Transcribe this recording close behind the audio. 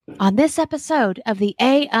on this episode of the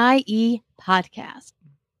AIE podcast.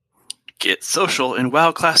 Get social in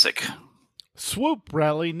WoW Classic. Swoop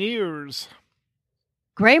rally nears.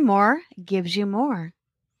 Greymore gives you more.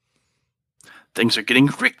 Things are getting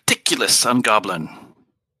ridiculous on Goblin.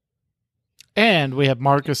 And we have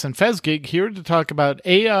Marcus and Fezgig here to talk about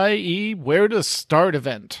AIE Where to Start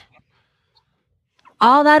event.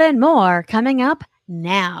 All that and more coming up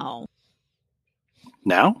now.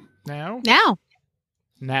 Now? Now? Now.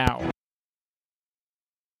 Now.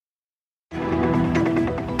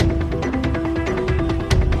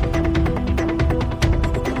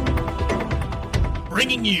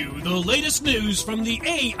 Bringing you the latest news from the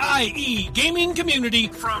AIE gaming community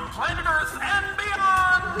from planet Earth and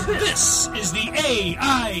beyond. This is the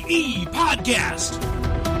AIE podcast.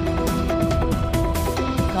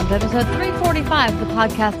 Welcome to episode 345 of the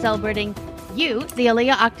podcast celebrating you, the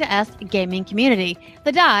Alea Octa S gaming community.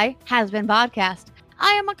 The Die Has Been podcast.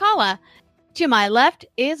 I am Makala. To my left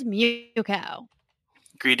is Muko.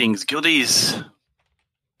 Greetings, guildies.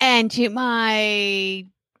 And to my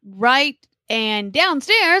right and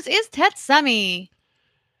downstairs is Tetsumi.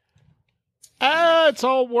 It's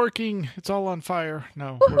all working. It's all on fire.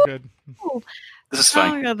 No, we're good. This is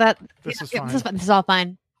fine. Oh, This is fine. This is all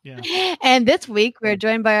fine. Yeah. And this week we're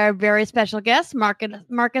joined by our very special guests,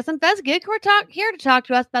 Marcus and Fezgig, who are here to talk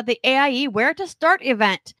to us about the AIE Where to Start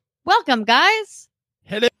event. Welcome, guys.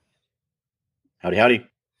 Hello. Howdy.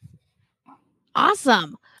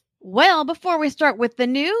 Awesome. Well, before we start with the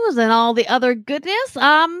news and all the other goodness,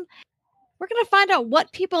 we're going to find out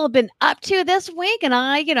what people have been up to this week. And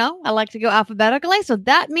I like to go alphabetically. So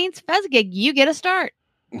that means Fezgig, you get a start.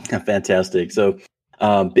 Fantastic. So,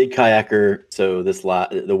 big kayaker. So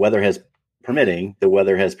the weather has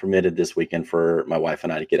permitted this weekend for my wife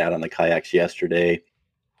and I to get out on the kayaks yesterday.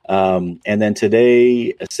 And then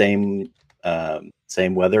today,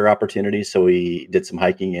 same weather opportunity. So we did some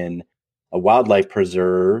hiking in a wildlife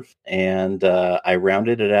preserve, and I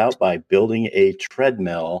rounded it out by building a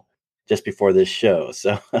treadmill just before this show.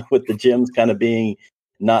 So with the gyms kind of being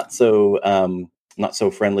not so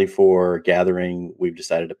friendly for gathering, we've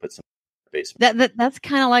decided to put some basement. That's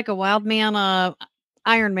kind of like a wild man,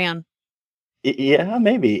 Iron Man. Yeah,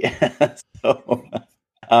 maybe. So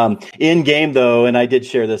in game though, and I did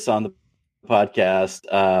share this on the podcast,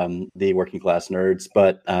 the Working Class Nerds,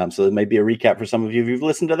 but so there may be a recap for some of you if you've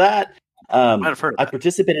listened to that. I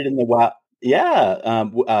participated in the WoW. Yeah,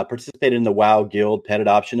 participated in the WoW Guild Pet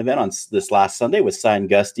Adoption event on this last Sunday with Cy and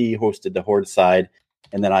Gusty, hosted the Horde side,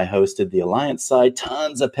 and then I hosted the Alliance side.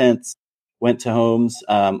 Tons of pets went to homes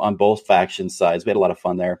on both faction sides. We had a lot of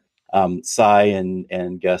fun there. Cy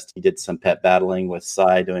and Gusty did some pet battling, with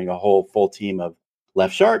Cy doing a whole full team of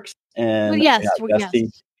left sharks, and Gusty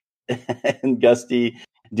and Gusty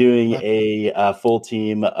doing a full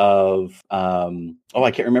team of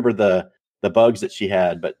I can't remember the bugs that she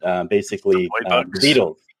had, but basically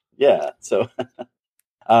beetles. Yeah. So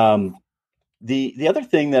the other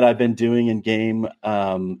thing that I've been doing in game,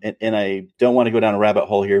 and I don't want to go down a rabbit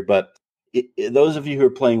hole here, but those of you who are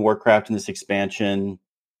playing Warcraft in this expansion,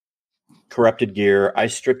 corrupted gear, I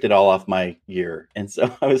stripped it all off my gear. And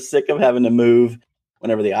so I was sick of having to move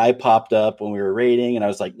whenever the eye popped up when we were raiding. And I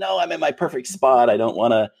was like, no, I'm in my perfect spot. I don't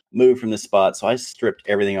want to move from this spot. So I stripped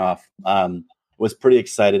everything off. Was pretty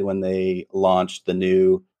excited when they launched the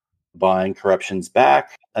new buying corruptions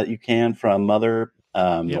back that you can from Mother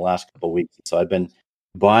the last couple of weeks. So I've been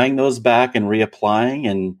buying those back and reapplying.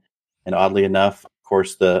 And oddly enough, of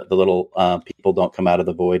course, the little people don't come out of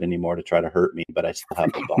the void anymore to try to hurt me, but I still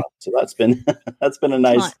have them bought. So that's been a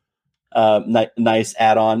nice nice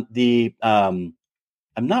add-on.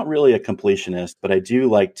 I'm not really a completionist, but I do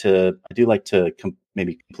like to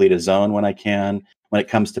maybe complete a zone when I can, when it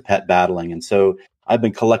comes to pet battling. And so I've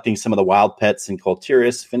been collecting some of the wild pets in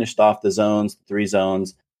Coltiris, finished off the zones, 3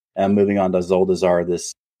 zones, and moving on to Zoldazar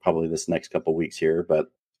this next couple weeks here.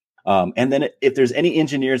 But and then if there's any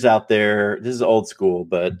engineers out there, this is old school,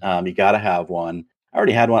 but you got to have one. I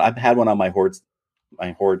already had one. I've had one on my Horde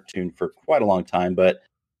tune for quite a long time, but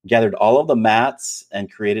gathered all of the mats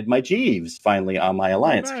and created my Jeeves finally on my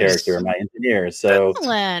Alliance character, my engineer. So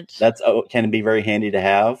excellent. That's can be very handy to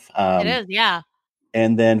have. It is, yeah.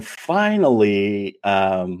 And then finally,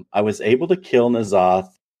 I was able to kill N'Zoth,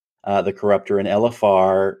 the Corruptor, and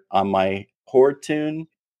LFR on my Horde tune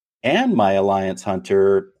and my Alliance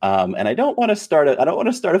Hunter. And I don't want to start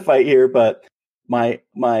a fight here, but my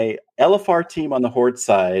LFR team on the Horde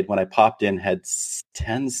side, when I popped in, had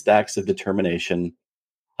 10 stacks of determination.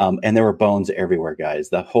 And there were bones everywhere, guys.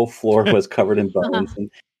 The whole floor was covered in bones.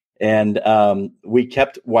 And we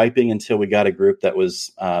kept wiping until we got a group that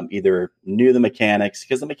was either knew the mechanics,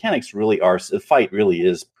 because the mechanics really are, the fight really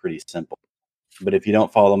is pretty simple. But if you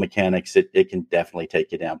don't follow mechanics, it can definitely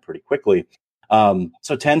take you down pretty quickly.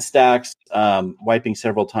 So 10 stacks, wiping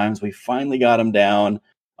several times. We finally got them down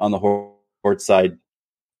on the Horde side.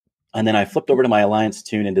 And then I flipped over to my Alliance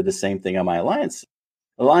tune and did the same thing on my Alliance.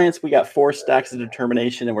 We got 4 stacks of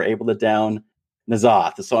determination and we're able to down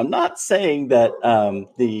N'Zoth. So I'm not saying that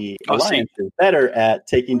the Alliance is better at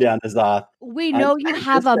taking down N'Zoth. We know you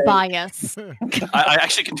have a bias. I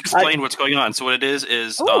actually can explain what's going on. So what it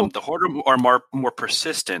is the Horde are more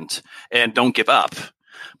persistent and don't give up.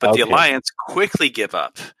 But the Alliance quickly give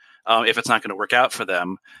up if it's not going to work out for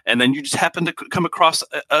them. And then you just happen to come across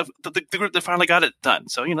the group that finally got it done.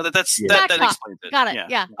 So, that explains it. Got it,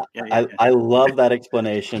 yeah. I love that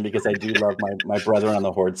explanation because I do love my brethren on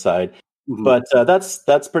the Horde side. Mm-hmm. But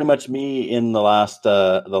that's pretty much me in the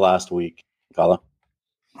last week, Kala.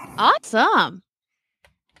 Awesome.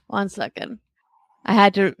 1 second. I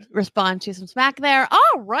had to respond to some smack there.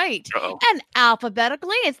 All right. Uh-oh. And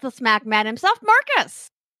alphabetically, it's the smack man himself,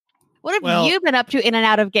 Marcus. What have you been up to in and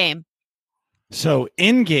out of game? So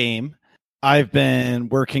in game, I've been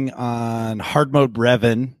working on hard mode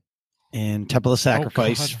Revan in Temple of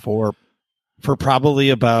Sacrifice for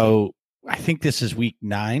probably about, I think this is week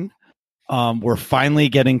 9. We're finally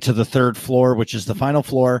getting to the 3rd floor, which is the final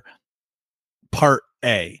floor, part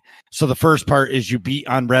A. So the first part is you beat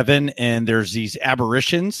on Revan and there's these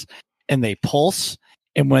aberrations and they pulse.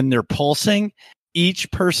 And when they're pulsing, each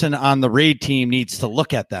person on the raid team needs to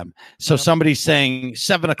look at them. So somebody's saying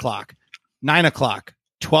 7 o'clock, 9 o'clock,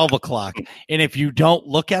 12 o'clock. And if you don't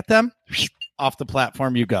look at them, off the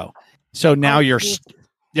platform you go. So now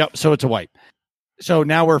so it's a wipe. So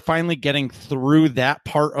now we're finally getting through that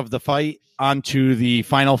part of the fight onto the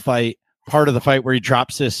final fight, part of the fight where he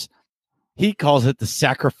drops this, he calls it the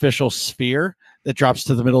sacrificial sphere that drops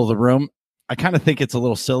to the middle of the room. I kind of think it's a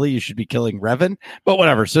little silly. You should be killing Revan, but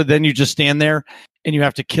whatever. So then you just stand there and you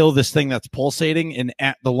have to kill this thing that's pulsating. And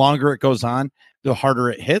the longer it goes on, the harder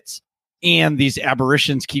it hits. And these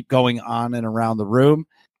aberrations keep going on and around the room.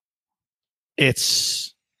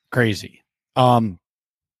 It's crazy.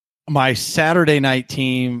 My Saturday night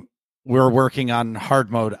team, we're working on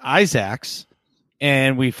hard mode Isaacs,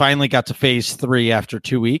 and we finally got to phase 3 after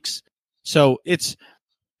 2 weeks. So it's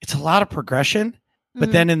a lot of progression.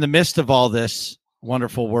 But then in the midst of all this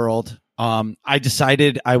wonderful world, I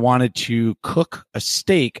decided I wanted to cook a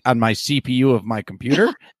steak on my CPU of my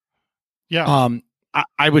computer.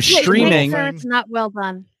 I was streaming. Make sure it's not well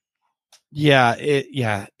done.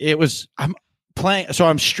 It was. I'm playing. So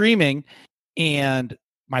I'm streaming and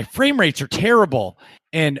my frame rates are terrible.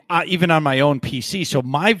 And even on my own PC. So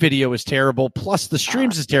my video is terrible. Plus the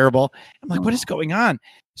streams is terrible. I'm like, what is going on?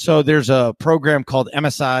 So there's a program called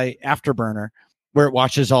MSI Afterburner, where it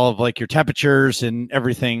watches all of like your temperatures and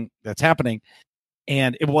everything that's happening.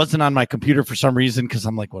 And it wasn't on my computer for some reason, because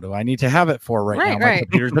I'm like, what do I need to have it for right now? My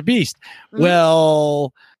computer's a beast.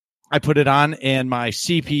 Well, I put it on and my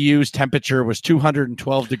CPU's temperature was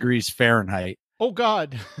 212 degrees Fahrenheit. Oh,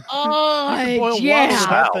 God. Oh, boil water with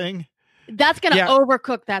that thing. That's going to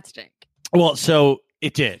overcook that steak. Well, so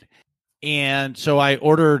it did. And so I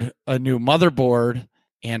ordered a new motherboard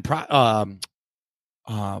and power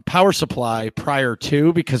supply prior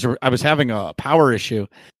to, because I was having a power issue.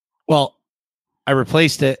 Well, I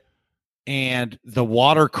replaced it and the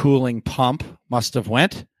water cooling pump must have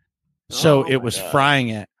went. So it was frying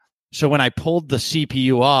it. So when I pulled the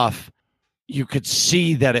CPU off, you could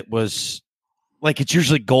see that it was like, it's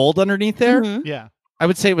usually gold underneath there. Mm-hmm. Yeah. I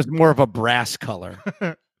would say it was more of a brass color.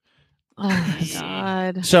 Oh my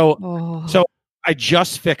God. So I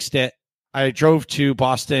just fixed it. I drove to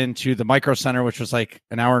Boston to the Micro Center, which was like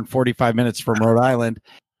an hour and 45 minutes from Rhode Island.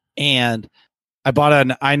 And I bought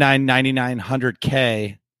an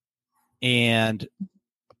i9-9900K and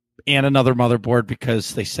another motherboard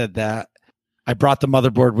because they said that. I brought the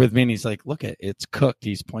motherboard with me and he's like, look, it's cooked.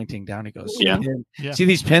 He's pointing down. He goes, see,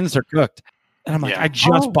 these pins are cooked. And I'm like, I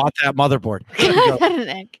just bought that motherboard.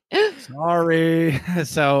 Sorry.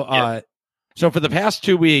 So for the past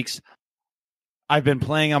 2 weeks, I've been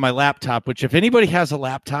playing on my laptop, which if anybody has a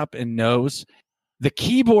laptop and knows, the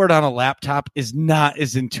keyboard on a laptop is not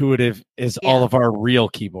as intuitive as all of our real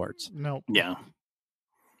keyboards. No. Yeah.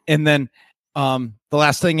 And then the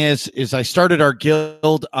last thing is I started our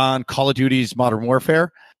guild on Call of Duty's Modern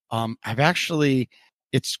Warfare.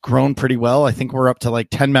 It's grown pretty well. I think we're up to like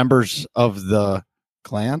 10 members of the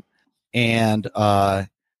clan and or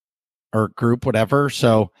group, whatever.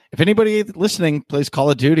 So if anybody listening plays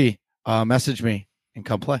Call of Duty, message me and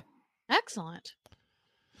come play. Excellent.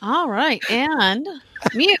 All right, and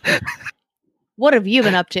Mew, what have you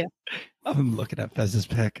been up to? I'm looking at Fez's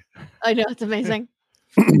pick. I know, it's amazing.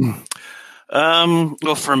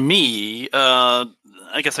 Well, for me,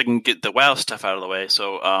 I guess I can get the WoW stuff out of the way.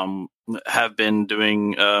 So, have been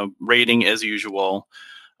doing raiding as usual.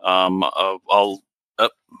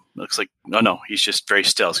 Looks like no, he's just very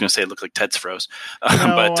still. I was going to say it looked like Ted's froze,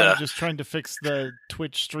 No, but I'm just trying to fix the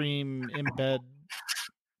Twitch stream embed.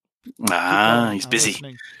 He's busy.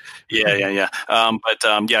 Listening. Yeah. I'll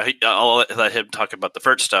let him talk about the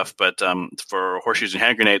FERT stuff. But for horseshoes and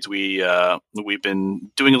hand grenades, we've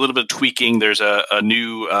been doing a little bit of tweaking. There's a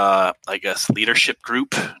new, I guess, leadership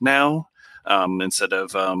group now. Instead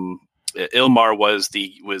of Ilmar was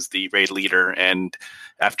the raid leader, and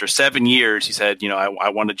after 7 years, he said, I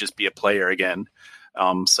want to just be a player again.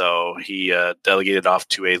 So he delegated off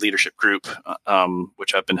to a leadership group,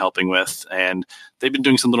 which I've been helping with, and they've been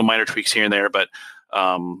doing some little minor tweaks here and there. But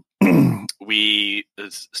we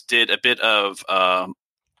did a bit of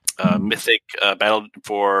mythic battle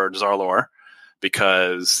for Zarlor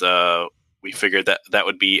because we figured that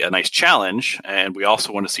would be a nice challenge, and we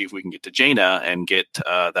also want to see if we can get to Jaina and get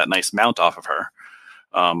that nice mount off of her,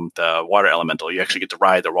 the water elemental. You actually get to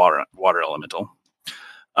ride the water elemental.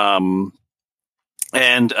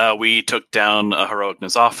 And we took down a heroic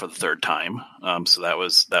N'Zoth for the third time, so that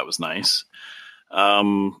was nice.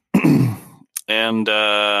 And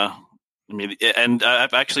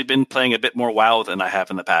I've actually been playing a bit more WoW than I have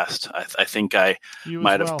in the past. I think I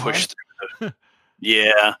might have pushed through.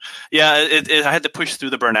 Yeah. I had to push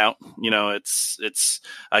through the burnout.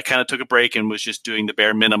 I kind of took a break and was just doing the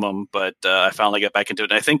bare minimum, but I finally got back into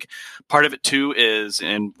it. And I think part of it too is,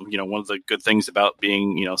 and one of the good things about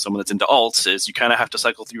being, someone that's into alts is you kind of have to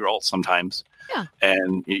cycle through your alts sometimes. Yeah.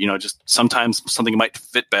 And just sometimes something might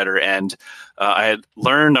fit better. And I had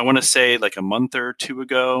learned, I want to say like a month or two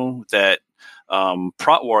ago, that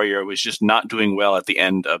Prot Warrior was just not doing well at the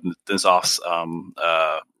end of N'Zoth's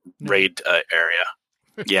raid area.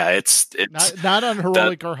 Yeah, it's not on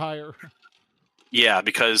heroic or higher. Yeah,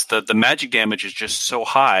 because the magic damage is just so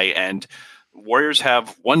high, and warriors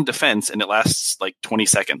have one defense, and it lasts like 20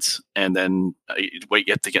 seconds, and then you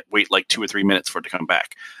have to wait like 2 or 3 minutes for it to come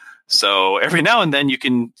back. So every now and then you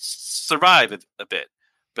can survive a bit,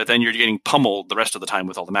 but then you're getting pummeled the rest of the time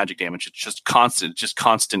with all the magic damage. It's just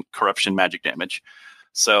constant corruption magic damage.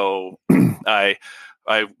 So I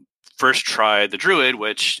first tried the druid,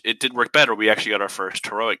 which it did work better. We actually got our first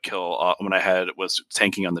heroic kill when I was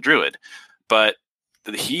tanking on the druid, but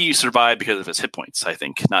he survived because of his hit points, I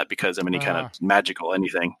think, not because of any kind of magical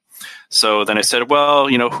anything. So then I said, well,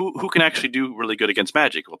 who can actually do really good against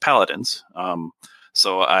magic? Well, paladins.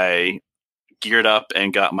 So I geared up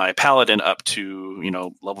and got my paladin up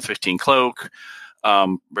to, level 15 cloak.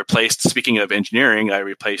 Speaking of engineering, I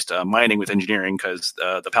replaced mining with engineering because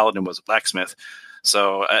the paladin was a blacksmith.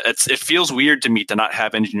 So it feels weird to me to not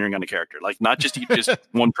have engineering on a character, like not just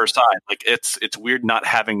one per side. Like it's weird not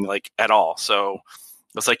having like at all. So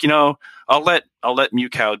it's like, I'll let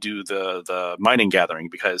Mewcow do the mining gathering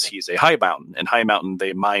because he's a high mountain, and high mountain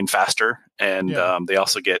they mine faster, and they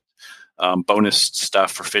also get bonus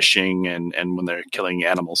stuff for fishing and when they're killing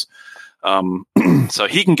animals. So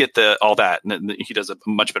he can get all that, and he does a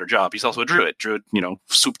much better job. He's also a druid.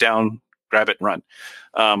 Swoop down, grab it, and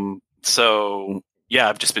run. So yeah,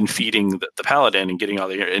 I've just been feeding the paladin and getting all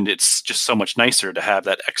and it's just so much nicer to have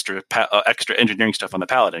that extra engineering stuff on the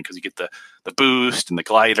paladin because you get the boost and the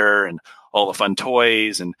glider and all the fun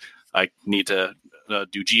toys, and I need to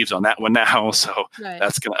do Jeeves on that one now. So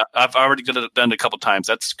that's I've already done it a couple times.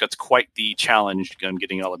 That's quite the challenge.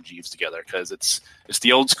 Getting all of Jeeves together because it's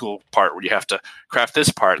the old school part where you have to craft this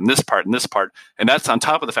part and this part and this part, and that's on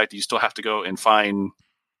top of the fact that you still have to go and find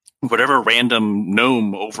whatever random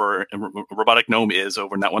robotic gnome is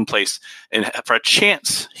over in that one place, and for a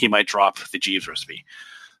chance he might drop the Jeeves recipe.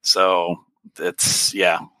 So it's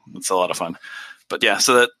a lot of fun. But yeah,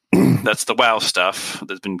 so that's the WoW stuff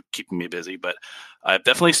that's been keeping me busy. But I've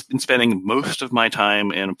definitely been spending most of my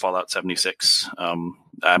time in Fallout 76. You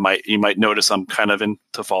might notice I'm kind of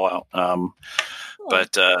into Fallout,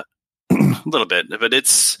 but a little bit. But it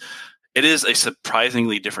is a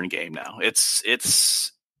surprisingly different game now.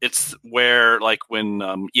 It's where like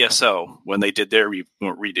when ESO, when they did their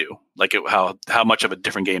redo, like how much of a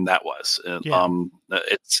different game that was.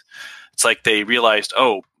 It's like they realized,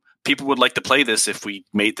 people would like to play this if we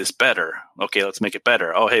made this better. Okay, let's make it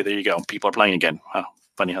better. Oh, hey, there you go. People are playing again. Wow,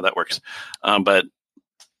 funny how that works. But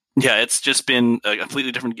yeah, it's just been a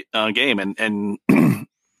completely different game. And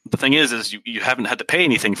the thing is you haven't had to pay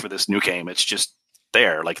anything for this new game. It's just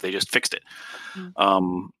there. Like they just fixed it.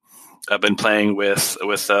 I've been playing with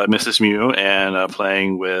Mrs. Mew and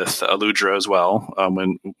playing with Aludra as well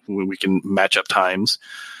when we can match up times,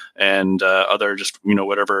 and other just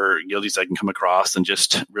whatever guildies I can come across, and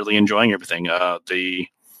just really enjoying everything. The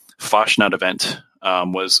Foshnot event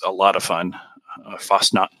was a lot of fun.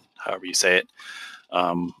 Foshnot, however you say it,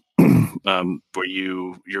 where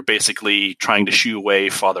you're basically trying to shoo away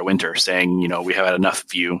Father Winter, saying we have had enough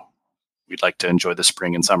of you. We'd like to enjoy the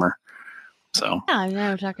spring and summer. So yeah, I've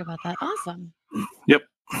never talked about that. Awesome. Yep,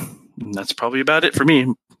 and that's probably about it for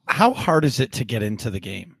me. How hard is it to get into the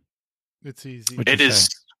game? It's easy. It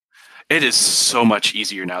is so much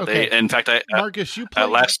easier now. Okay. In fact, Marcus, you played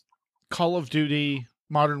last Call of Duty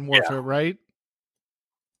Modern Warfare, right?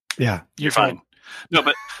 Yeah, you're fine. No,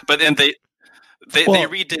 but then they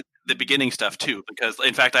redid the beginning stuff too, because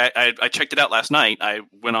in fact I checked it out last night. I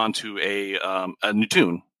went on to a new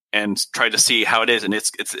tune and tried to see how it is, and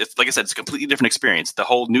it's like I said, it's a completely different experience. The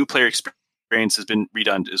whole new player experience has been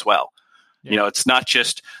redone as well. Yeah. It's not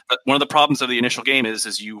just one of the problems of the initial game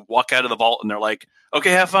is you walk out of the vault and they're like,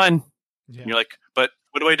 okay, have fun. Yeah. And you're like, but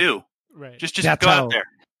what do I do? Right. Just go out there.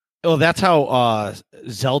 Oh, that's how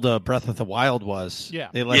Zelda Breath of the Wild was. Yeah.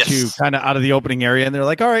 They let you kind of out of the opening area and they're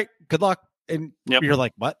like, all right, good luck. And you're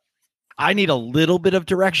like, what? I need a little bit of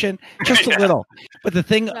direction, just a little. But the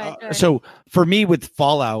thing, so for me with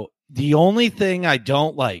Fallout, the only thing I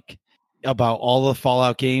don't like about all the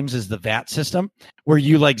Fallout games is the VAT system, where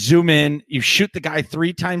you like zoom in, you shoot the guy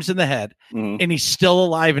 3 times in the head, and he's still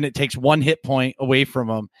alive, and it takes 1 hit point away from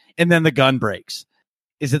him, and then the gun breaks.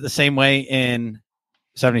 Is it the same way in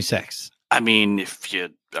 76? I mean, if you're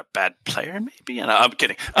a bad player, maybe. No, I'm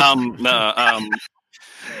kidding.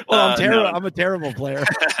 Well, I'm terrible. No. I'm a terrible player.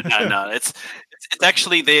 no, it's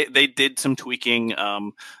actually they did some tweaking.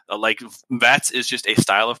 Like VATS is just a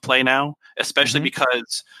style of play now, especially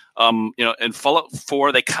because in Fallout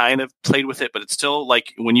 4 they kind of played with it, but it's still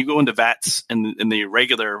like when you go into VATS in the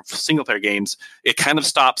regular single player games, it kind of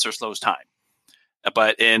stops or slows time.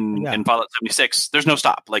 But in Fallout 76, there's no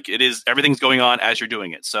stop. Like everything's going on as you're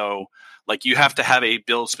doing it. So like you have to have a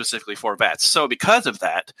build specifically for VATS. So because of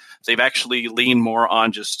that, they've actually leaned more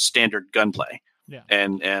on just standard gunplay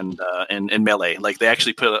and melee. Like they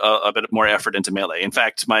actually put a bit more effort into melee. In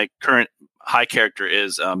fact, my current high character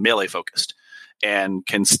is melee focused and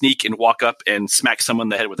can sneak and walk up and smack someone in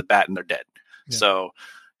the head with a bat and they're dead. Yeah. So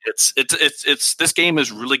it's this game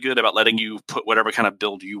is really good about letting you put whatever kind of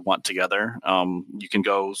build you want together. You can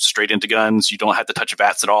go straight into guns. You don't have to touch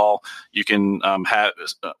VATS at all. You can have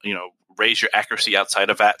raise your accuracy outside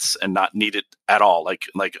of VATS and not need it at all. Like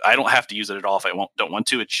I don't have to use it at all if I don't want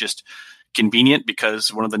to. It's just convenient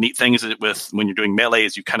because one of the neat things with when you're doing melee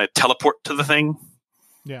is you kind of teleport to the thing.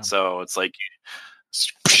 Yeah. So it's like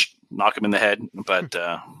knock him in the head, but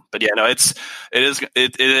yeah, no, it's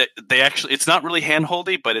not really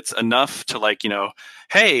handholdy, but it's enough to like,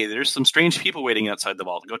 hey, there's some strange people waiting outside the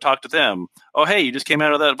vault. Go talk to them. Oh, hey, you just came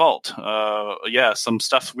out of that vault. Yeah, some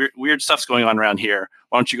stuff, weird stuff's going on around here.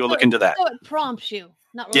 Why don't you go look into that? So it prompts you,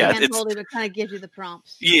 not really handholdy, but kind of gives you the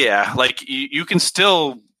prompts. Yeah, like you can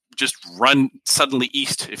still just run suddenly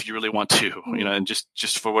east if you really want to, and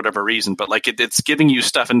just for whatever reason. But like it's giving you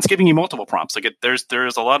stuff and it's giving you multiple prompts. Like there's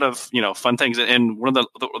a lot of fun things. And one of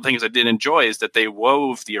the things I did enjoy is that they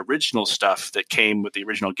wove the original stuff that came with the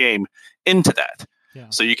original game into that. Yeah.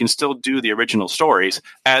 So you can still do the original stories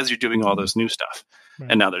as you're doing all this new stuff.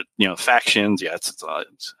 Right. And now they're factions. Yeah, it's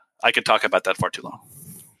I could talk about that far too long.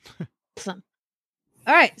 Awesome.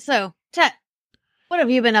 All right, so Chet, what have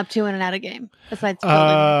you been up to in and out of game besides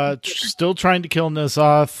still trying to kill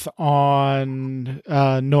N'Zoth on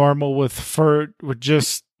normal with Furt.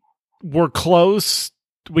 We're close.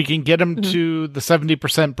 We can get him to the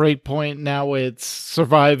 70% break point. Now it's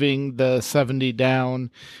surviving the 70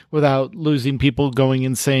 down without losing people going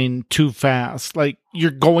insane too fast. Like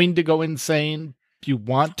you're going to go insane. You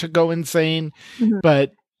want to go insane,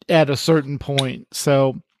 but at a certain point.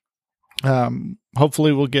 So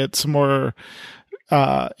hopefully we'll get some more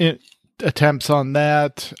attempts on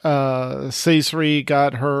that. Caesari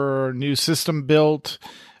got her new system built.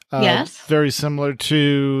 Yes. Very similar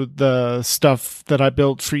to the stuff that I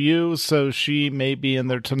built for you. So she may be in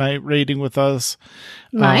there tonight raiding with us.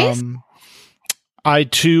 Nice. I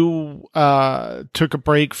too took a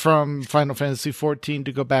break from Final Fantasy XIV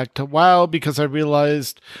to go back to WoW because I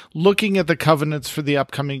realized looking at the covenants for the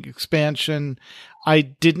upcoming expansion, I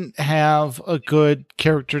didn't have a good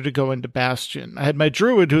character to go into Bastion. I had my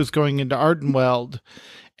druid who's going into Ardenweld,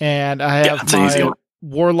 and I have my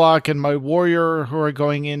warlock and my warrior who are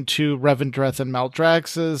going into Revendreth and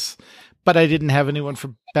Maldraxxus, but I didn't have anyone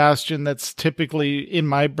for Bastion. That's typically in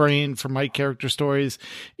my brain for my character stories,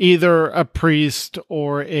 either a priest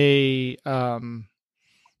or a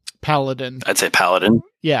paladin. I'd say paladin.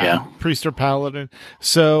 Yeah, priest or paladin.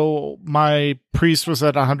 So my priest was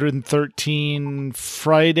at 113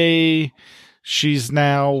 Friday. She's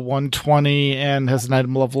now 120 and has an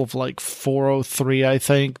item level of like 403, I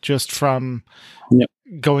think, just from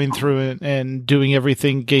going through it and doing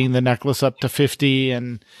everything, getting the necklace up to 50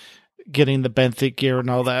 and getting the benthic gear and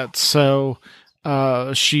all that. So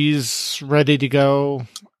she's ready to go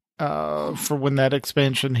for when that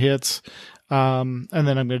expansion hits. And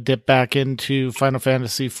then I'm going to dip back into Final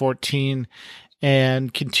Fantasy 14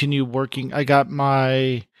 and continue working. I got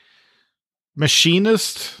my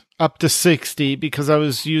machinist up to 60 because I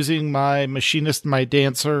was using my machinist and my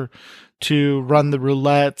dancer to run the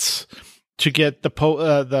roulettes to get the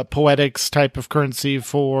poetics type of currency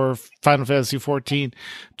for Final Fantasy 14,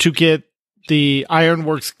 to get the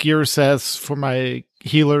Ironworks gear sets for my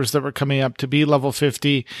healers that were coming up to be level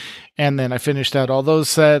 50. And then I finished out all those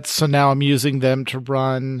sets. So now I'm using them to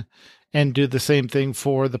run and do the same thing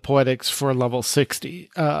for the poetics for level 60.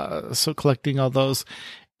 So collecting all those.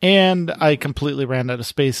 And I completely ran out of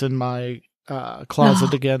space in my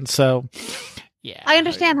closet again. So yeah. I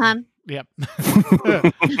understand, hon. Yep. So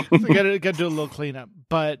gotta do a little cleanup.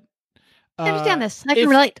 But I understand this. I can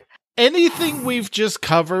relate. Anything we've just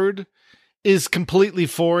covered is completely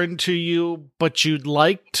foreign to you, but you'd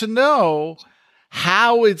like to know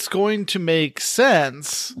how it's going to make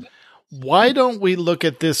sense, why don't we look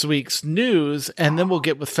at this week's news, and then we'll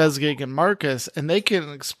get with Fezgig and Marcus, and they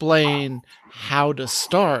can explain how to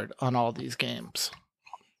start on all these games.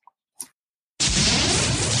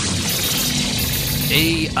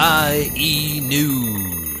 AIE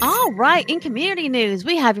News. All right, in community news,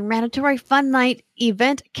 we have your mandatory Fun Night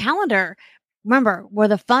event calendar. Remember, where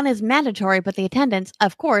the fun is mandatory, but the attendance,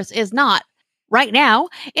 of course, is not. Right now,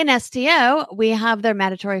 in STO, we have their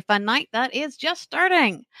mandatory Fun Night that is just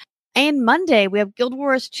starting. And Monday, we have Guild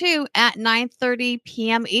Wars 2 at 9:30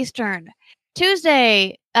 p.m. Eastern.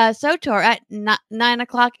 Tuesday, SOTOR at 9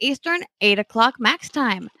 o'clock Eastern, 8 o'clock max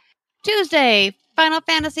time. Tuesday, Final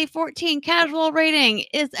Fantasy 14 casual rating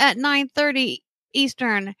is at 9:30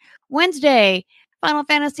 Eastern. Wednesday, Final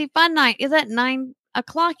Fantasy Fun Night is at 9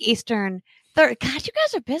 o'clock Eastern. God, you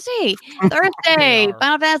guys are busy. Thursday,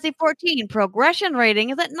 Final Fantasy 14 progression rating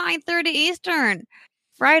is at 9:30 Eastern.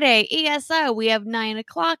 Friday, ESO, we have 9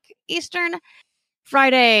 o'clock Eastern.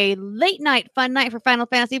 Friday, late night fun night for Final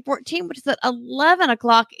Fantasy 14, which is at 11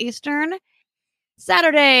 o'clock Eastern.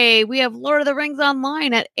 Saturday, we have Lord of the Rings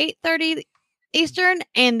Online at 8:30 Eastern.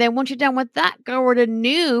 And then once you're done with that, go over to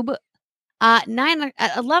Noob at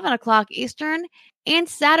 11 o'clock Eastern. And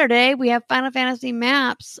Saturday, we have Final Fantasy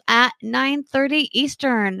Maps at 9:30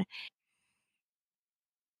 Eastern.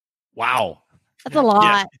 Wow. That's a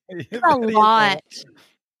lot. Yeah. That's a lot.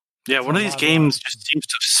 Yeah, one of these games just seems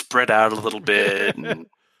to spread out a little bit. And,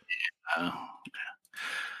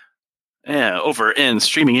 over in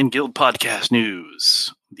Streaming in Guild Podcast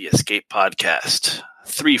News, the Escape Podcast,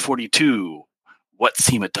 342, What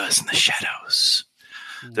Seema Does in the Shadows.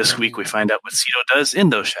 This week we find out what Cedo does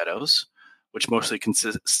in those shadows, which mostly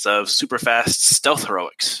consists of super fast stealth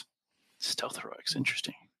heroics. Stealth heroics,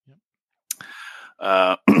 interesting.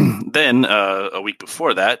 Then a week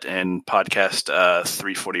before that, in podcast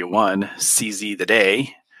 341, CZ the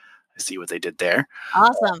Day. I see what they did there.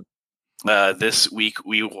 Awesome. This week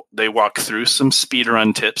they walk through some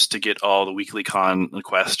speedrun tips to get all the weekly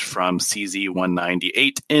conquest from CZ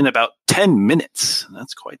 198 in about 10 minutes.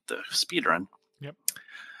 That's quite the speedrun. Yep.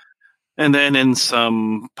 And then in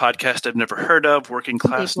some podcast I've never heard of, Working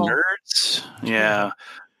Class Nerds. Yeah.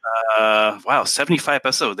 Wow, 75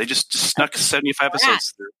 episodes. They just snuck 75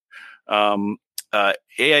 episodes through.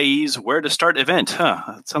 AIE's Where to Start event.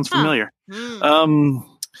 That sounds familiar.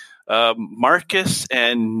 Marcus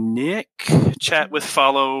and Nick chat with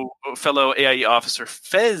fellow AIE officer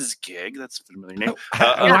Fezgig. That's a familiar name.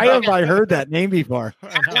 Why have I heard that name before?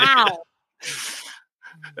 Wow.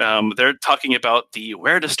 They're talking about the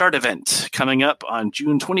Where to Start event coming up on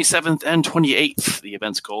June 27th and 28th. The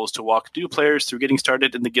event's goal is to walk new players through getting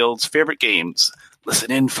started in the guild's favorite games.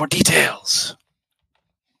 Listen in for details.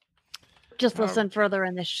 Just listen further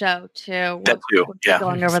in the show, too. That too, yeah.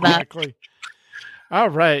 Going over that. All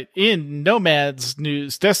right. In Nomad's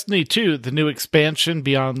news, Destiny 2, the new expansion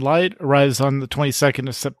Beyond Light, arrives on the 22nd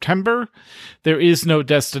of September. There is no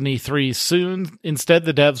Destiny 3 soon. Instead,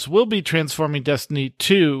 the devs will be transforming Destiny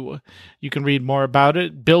 2. You can read more about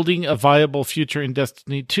it, Building a Viable Future in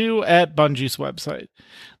Destiny 2 at Bungie's website.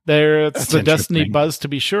 That's the Destiny buzz, to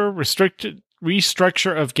be sure. Restricted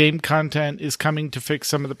restructure of game content is coming to fix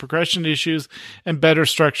some of the progression issues and better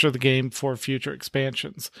structure the game for future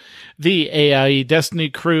expansions. The AIE Destiny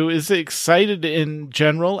crew is excited in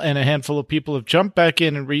general, and a handful of people have jumped back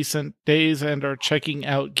in recent days and are checking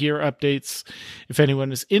out gear updates. If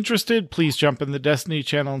anyone is interested, please jump in the Destiny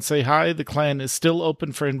channel and say hi. The clan is still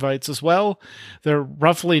open for invites as well. There are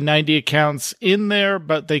roughly 90 accounts in there,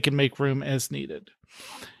 but they can make room as needed.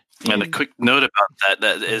 And a quick note about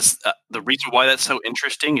that is the reason why that's so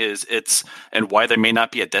interesting is and why there may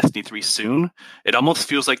not be a Destiny 3 soon. It almost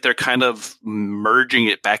feels like they're kind of merging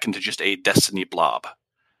it back into just a Destiny blob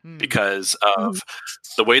because of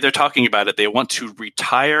the way they're talking about it. They want to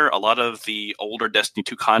retire a lot of the older Destiny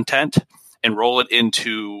 2 content and roll it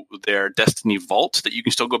into their Destiny Vault that you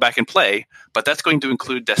can still go back and play, but that's going to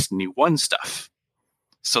include Destiny 1 stuff.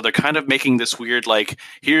 So they're kind of making this weird, like,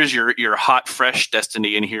 here's your hot, fresh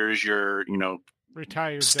Destiny, and here's your,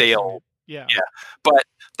 retired stale. Destiny. Yeah. But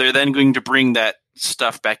they're then going to bring that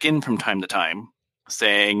stuff back in from time to time,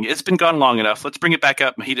 saying, it's been gone long enough. Let's bring it back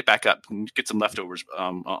up and heat it back up and get some leftovers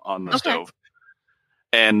on the stove.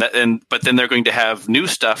 But then they're going to have new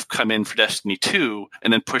stuff come in for Destiny 2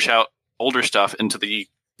 and then push out older stuff into the,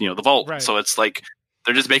 the vault. Right. So it's like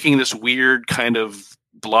they're just making this weird kind of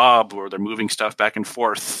blob where they're moving stuff back and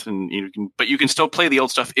forth, and you can still play the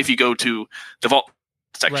old stuff if you go to the vault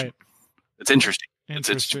section. Right. It's interesting.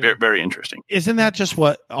 It's very, very interesting. Isn't that just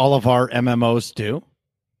what all of our MMOs do?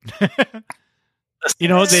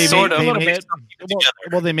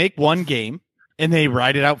 They make one game and they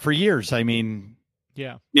ride it out for years. I mean,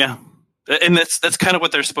 yeah, and that's kind of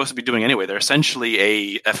what they're supposed to be doing anyway. They're essentially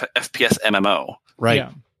a FPS MMO, right?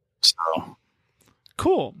 Yeah. So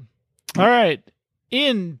cool. All right.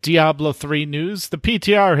 In Diablo 3 news, the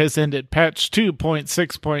PTR has ended. Patch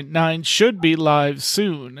 2.6.9 should be live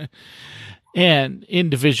soon. And in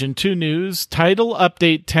Division 2 news, Title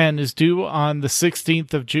Update 10 is due on the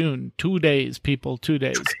 16th of June. 2 days, people, 2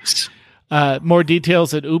 days. More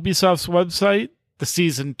details at Ubisoft's website. The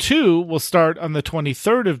Season 2 will start on the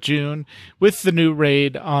 23rd of June, with the new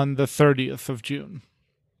raid on the 30th of June.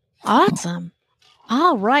 Awesome.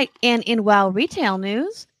 All right. And in WoW retail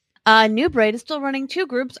news, New Braid is still running 2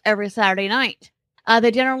 groups every Saturday night.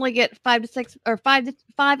 They generally get 5 to 6 or 5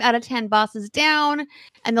 out of 10 bosses down.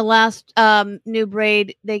 And the last New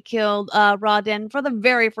Braid, they killed Rawden for the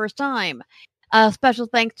very first time. Special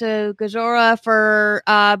thanks to Gajora for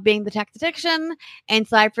being the tactician, and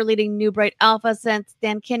Sai for leading New Braid Alpha, since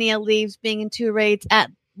Dan Kenya leaves being in 2 raids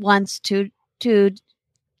at once to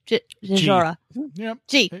Gajora. Yep.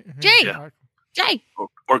 G. J.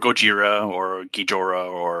 Or Gojira or Gijora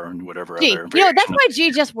or whatever G. other. That's why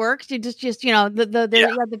G just works. You just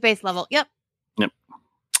the base level. Yep.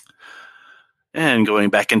 And going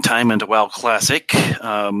back in time into WoW Classic,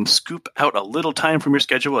 scoop out a little time from your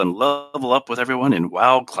schedule and level up with everyone in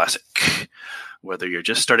WoW Classic. Whether you're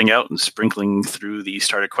just starting out and sprinkling through the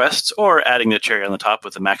starter quests, or adding the cherry on the top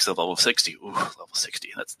with a max of level 60. Ooh, level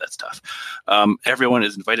 60, that's tough. Everyone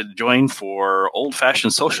is invited to join for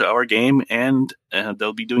old-fashioned social hour game, and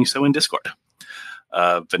they'll be doing so in Discord.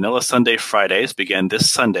 Vanilla Sunday Fridays begin this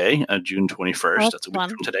Sunday, June 21st. That's a week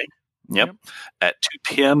from today. Yep. At 2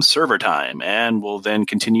 p.m. server time, and will then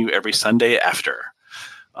continue every Sunday after.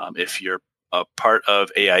 If you're a part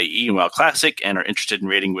of AIE and WoW Classic and are interested in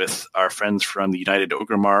raiding with our friends from the United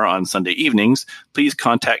Ogrimmar on Sunday evenings, please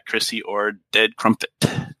contact Chrissy or Dead Crumpet.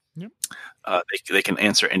 Yep. They can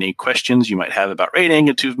answer any questions you might have about raiding,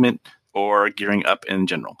 attunement, or gearing up in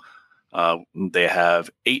general. They have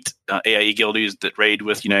 8 AIE guildies that raid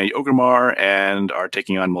with United Ogrimmar and are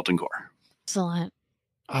taking on Molten Core. Excellent.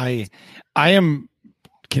 I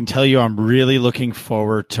can tell you I'm really looking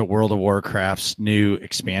forward to World of Warcraft's new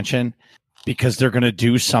expansion, because they're going to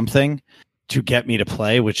do something to get me to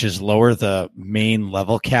play, which is lower the main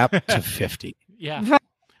level cap to 50. Yeah.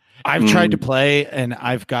 I've tried to play, and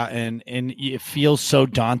I've gotten, and it feels so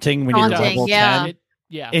daunting when you're level 10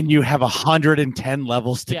 and you have 110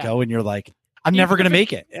 levels to go, and you're like, I'm never going to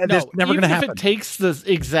make it. It's never going to happen. If it takes the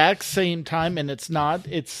exact same time, and it's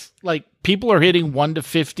like people are hitting 1 to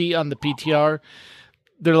 50 on the PTR.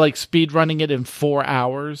 They're like speed running it in 4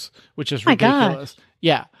 hours, which is ridiculous.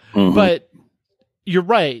 Yeah. Mm-hmm. But you're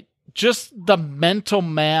right. Just the mental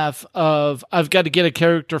math of I've got to get a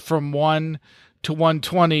character from 1 to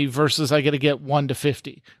 120 versus I got to get 1 to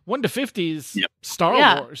 50. 1 to 50 is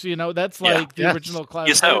Star Wars. That's like the original class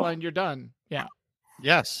storyline. You're done. Yeah.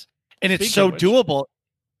 Yes. And it's so doable.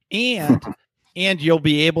 And you'll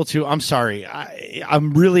be able to, I'm sorry.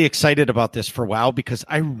 I'm really excited about this for WoW, because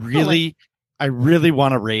I really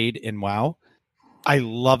want to raid in WoW. I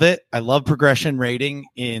love it. I love progression rating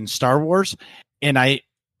in Star Wars. And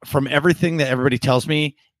from everything that everybody tells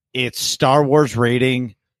me, it's Star Wars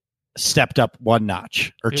rating stepped up one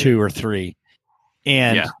notch or two or three.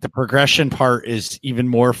 And the progression part is even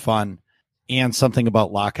more fun, and something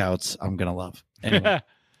about lockouts I'm going to love. Anyway.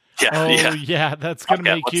 That's going to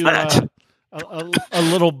make you a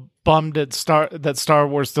little bummed at that Star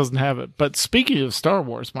Wars doesn't have it. But speaking of Star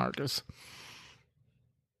Wars, Marcus.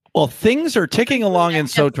 Well, things are ticking along in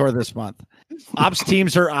SOTOR this month. Ops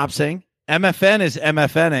teams are opsing. MFN is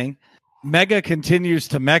MFNing. Mega continues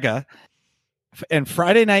to mega. And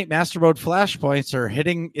Friday night Master Mode flashpoints are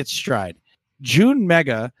hitting its stride. June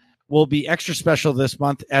Mega will be extra special this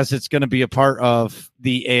month, as it's going to be a part of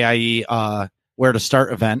the AIE Where to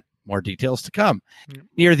Start event. More details to come.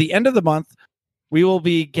 Near the end of the month, we will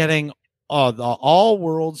be getting the All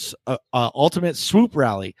Worlds Ultimate Swoop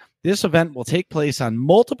Rally. This event will take place on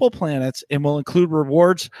multiple planets and will include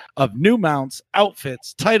rewards of new mounts,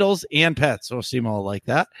 outfits, titles, and pets. So Simo will like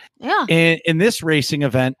that. Yeah. In this racing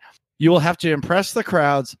event, you will have to impress the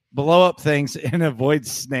crowds, blow up things, and avoid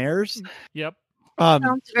snares. Yep.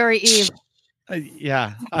 Sounds very Eve.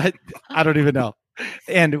 I don't even know.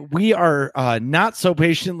 And we are not so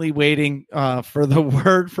patiently waiting for the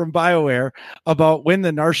word from BioWare about when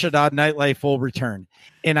the Nar Shaddaa nightlife will return.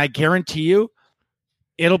 And I guarantee you,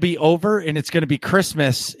 it'll be over and it's going to be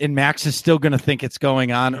Christmas, and Max is still going to think it's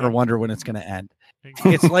going on or wonder when it's going to end.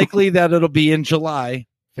 It's likely that it'll be in July,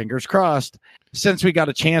 fingers crossed, since we got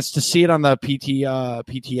a chance to see it on the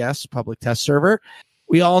PTS public test server.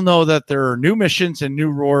 We all know that there are new missions and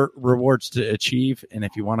new rewards to achieve. And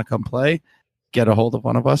if you want to come play, get a hold of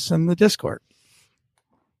one of us in the Discord.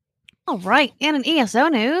 All right. And in ESO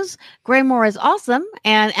news, Greymore is awesome,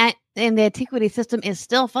 and the Antiquity system is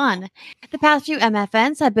still fun. The past few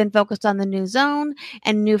MFNs have been focused on the new zone,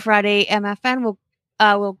 and New Friday MFN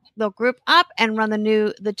they'll group up and run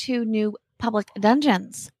the two new public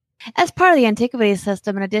dungeons. As part of the Antiquity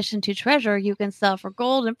system, in addition to treasure you can sell for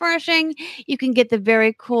gold and furnishing, you can get the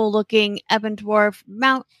very cool looking Ebon Dwarven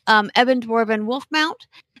Wolf mount.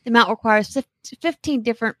 The mount requires 17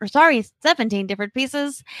 different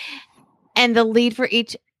pieces, and the lead for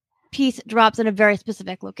each piece drops in a very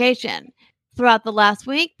specific location. Throughout the last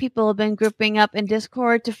week, people have been grouping up in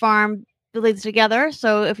Discord to farm the leads together.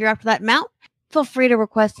 So if you're after that mount, feel free to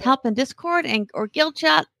request help in Discord or guild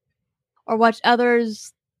chat, or watch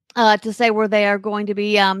others to say where they are going to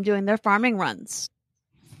be doing their farming runs.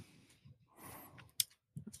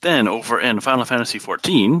 Then over in Final Fantasy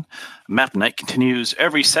XIV, Map Night continues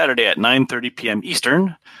every Saturday at 9:30 p.m.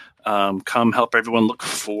 Eastern. Come help everyone look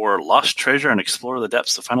for lost treasure and explore the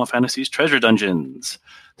depths of Final Fantasy's treasure dungeons.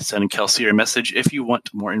 Send Kelsey a message if you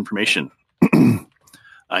want more information.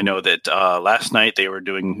 I know that last night they were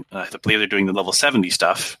doing, I believe they're doing the level 70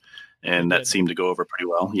 stuff, and that seemed to go over pretty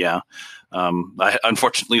well. Yeah. I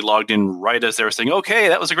unfortunately logged in right as they were saying, okay,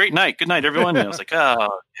 that was a great night. Good night, everyone. And I was like,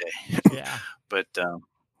 oh, okay. Yeah. But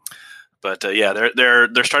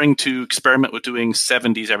they're starting to experiment with doing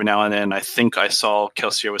 70s every now and then. I think I saw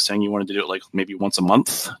Kelsey was saying you wanted to do it like maybe once a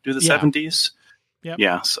month, do the 70s. Yep.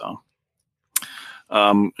 Yeah. So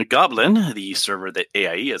Goblin, the server that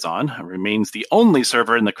AIE is on, remains the only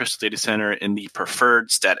server in the Crystal Data Center in the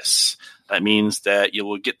preferred status. That means that you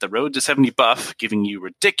will get the Road to 70 buff, giving you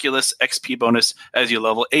ridiculous XP bonus as you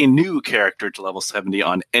level a new character to level 70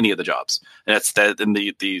 on any of the jobs. And that's that. And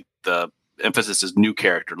the emphasis is new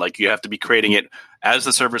character. Like you have to be creating it as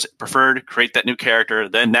the server's preferred, create that new character,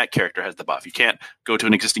 then that character has the buff. You can't go to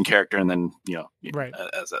an existing character and then, right.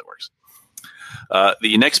 As that works.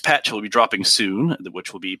 The next patch will be dropping soon,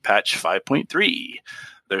 which will be patch 5.3.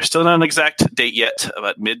 There's still not an exact date yet,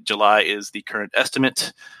 but mid-July is the current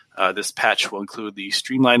estimate. This patch will include the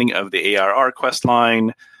streamlining of the ARR quest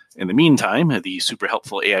line. In the meantime, the super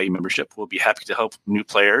helpful AIE membership will be happy to help new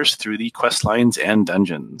players through the quest lines and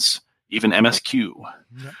dungeons, even MSQ.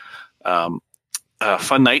 Yep.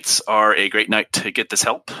 Fun nights are a great night to get this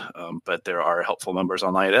help, but there are helpful members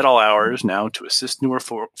online at all hours now to assist newer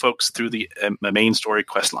folks through the main story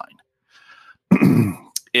quest line.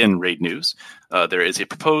 In raid news, there is a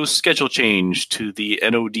proposed schedule change to the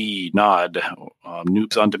NOD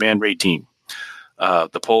Noobs on Demand raid team.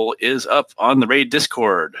 The poll is up on the raid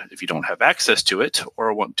Discord. If you don't have access to it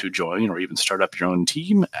or want to join or even start up your own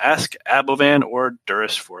team, ask Abovan or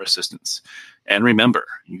Duris for assistance. And remember,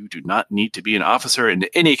 you do not need to be an officer in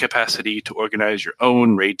any capacity to organize your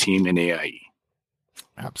own raid team in AIE.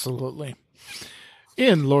 Absolutely.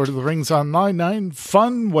 In Lord of the Rings Online 9,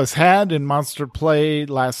 fun was had in Monster Play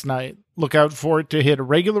last night. Look out for it to hit a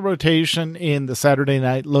regular rotation in the Saturday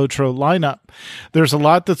night Lotro lineup. There's a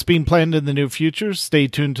lot that's being planned in the near future. Stay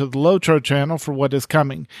tuned to the Lotro channel for what is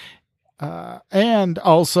coming. And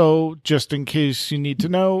also, just in case you need to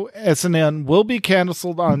know, SNN will be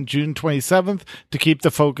canceled on June 27th to keep the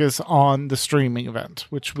focus on the streaming event,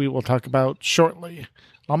 which we will talk about shortly.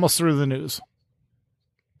 Almost through the news.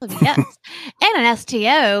 Yes. And an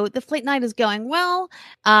STO, the Fleet Night is going well.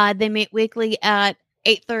 They meet weekly at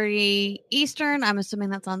 8:30 Eastern. I'm assuming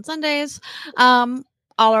that's on Sundays. All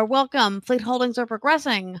are welcome. Fleet holdings are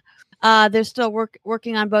progressing. They're still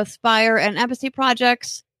working on both Spire and Embassy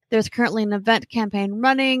projects. There's currently an event campaign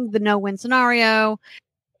running, the no-win scenario.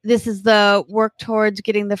 This is the work towards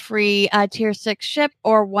getting the free Tier 6 ship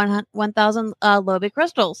or 1,000 Lobby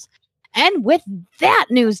crystals. And with that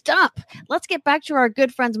news dump, let's get back to our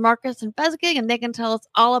good friends Marcus and Fezgig, and they can tell us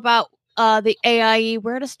all about the AIE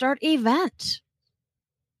Where to Start event.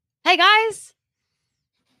 Hey, guys.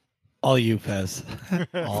 All you, Fez.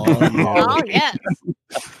 All you. Oh, yes.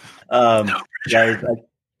 Guys,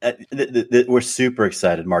 we're super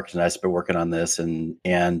excited. Marcus and I have been working on this, and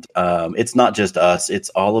it's not just us. It's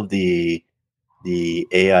all of the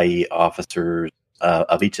AIE officers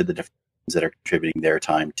of each of the different that are contributing their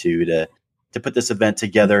time to put this event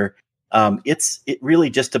together. It really,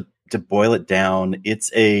 just to boil it down,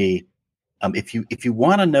 it's a if you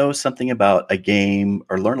want to know something about a game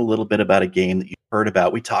or learn a little bit about a game that you've heard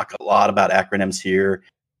about. We talk a lot about acronyms here,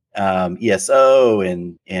 ESO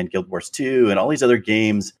and Guild Wars 2 and all these other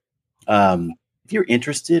games. If you're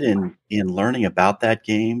interested in learning about that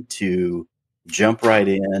game, to jump right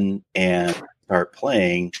in and start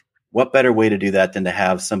playing, what better way to do that than to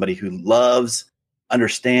have somebody who loves,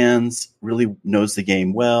 understands, really knows the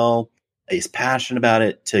game well, is passionate about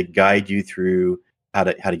it, to guide you through how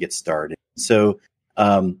to get started. So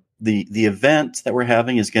the event that we're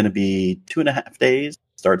having is going to be 2.5 days.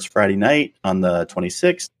 Starts Friday night on the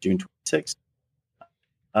 26th, June 26th.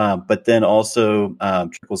 But then also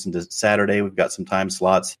trickles into Saturday. We've got some time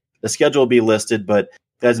slots. The schedule will be listed, but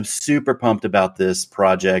guys, I'm super pumped about this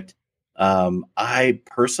project. I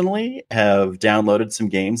personally have downloaded some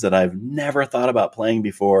games that I've never thought about playing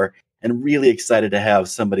before, and really excited to have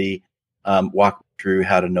somebody walk through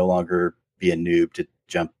how to no longer be a noob to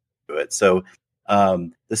jump into it. So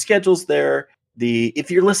the schedule's there.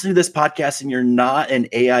 If you're listening to this podcast and you're not an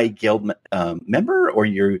AI Guild member, or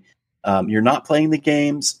you're not playing the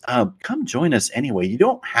games, come join us anyway. You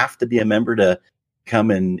don't have to be a member to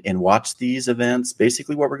come and watch these events.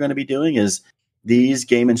 Basically, what we're going to be doing is these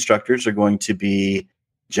game instructors are going to be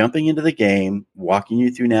jumping into the game, walking you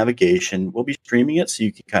through navigation. We'll be streaming it so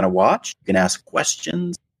you can kind of watch. You can ask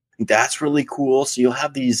questions. I think that's really cool. So you'll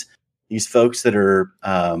have these folks that are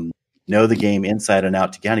know the game inside and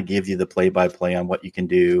out to kind of give you the play-by-play on what you can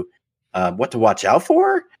do, what to watch out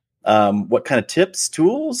for, what kind of tips,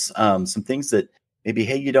 tools, some things that maybe,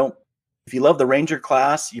 hey, if you love the Ranger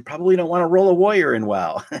class, you probably don't want to roll a warrior in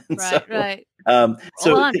WoW. Right.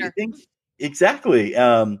 Things, exactly.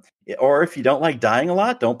 Or if you don't like dying a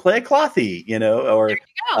lot, don't play a clothy, or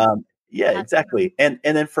yeah, exactly. And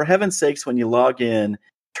then for heaven's sakes, when you log in,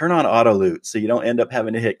 turn on auto loot so you don't end up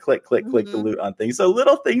having to hit click to loot on things. So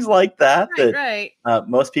little things like that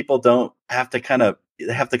most people don't have to kind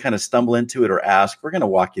of stumble into it or ask. We're going to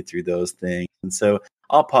walk you through those things. And so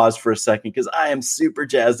I'll pause for a second because I am super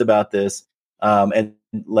jazzed about this, and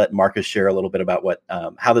let Marcus share a little bit about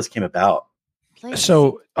how this came about. Please.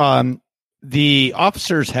 So the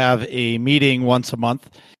officers have a meeting once a month,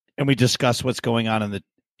 and we discuss what's going on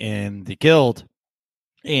in the guild.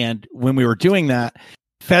 And when we were doing that,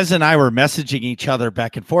 Fez and I were messaging each other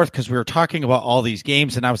back and forth because we were talking about all these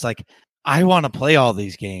games, and I was like, I want to play all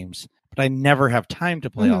these games, but I never have time to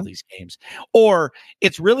play all these games. Or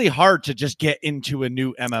it's really hard to just get into a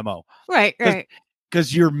new MMO. Right.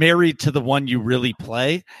 Because you're married to the one you really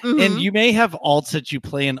play. And you may have alts that you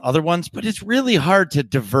play in other ones, but it's really hard to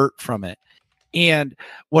divert from it. And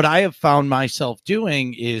what I have found myself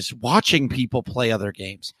doing is watching people play other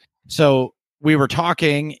games. So we were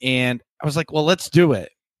talking, and I was like, well, let's do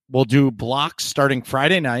it. We'll do blocks starting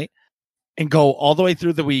Friday night and go all the way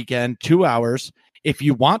through the weekend, 2 hours. If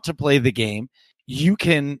you want to play the game, you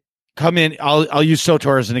can come in. I'll use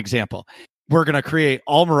SOTOR as an example. We're going to create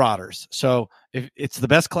all Marauders. So if it's the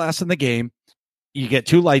best class in the game, you get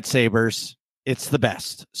 2 lightsabers. It's the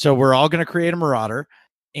best. So we're all going to create a Marauder,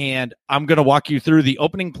 and I'm going to walk you through the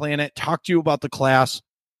opening planet, talk to you about the class.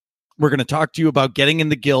 We're going to talk to you about getting in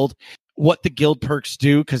the guild. what the guild perks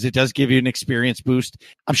do, because it does give you an experience boost.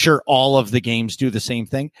 I'm sure all of the games do the same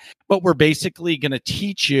thing, but we're basically going to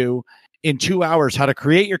teach you in 2 hours how to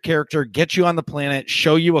create your character, get you on the planet,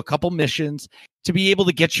 show you a couple missions to be able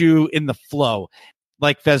to get you in the flow.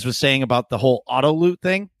 Like Fez was saying about the whole auto loot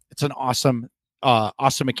thing, it's an awesome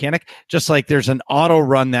mechanic. Just like there's an auto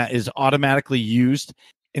run that is automatically used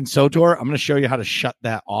in SWTOR. I'm going to show you how to shut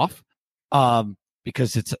that off,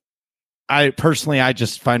 because I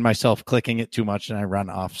just find myself clicking it too much and I run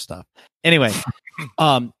off stuff. Anyway,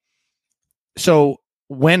 so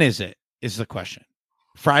when is the question?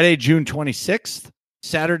 Friday, June 26th,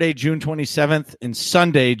 Saturday, June 27th, and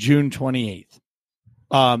Sunday, June 28th.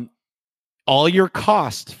 All your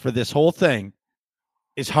cost for this whole thing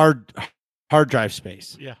is hard drive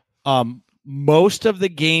space. Yeah. Most of the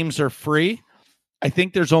games are free. I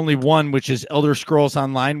think there's only one, which is Elder Scrolls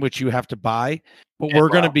Online, which you have to buy. But we're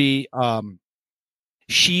going to be Dan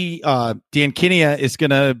Kinia is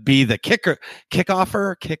going to be the kickoff.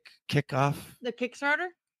 The Kickstarter?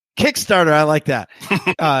 Kickstarter, I like that.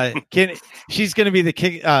 She's going to be the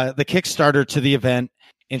Kickstarter to the event,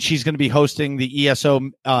 and she's going to be hosting the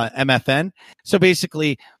ESO MFN. So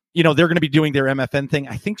basically, they're going to be doing their MFN thing.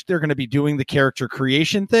 I think they're going to be doing the character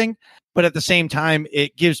creation thing, but at the same time,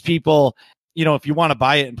 it gives people, if you want to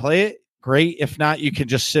buy it and play it, great. If not, you can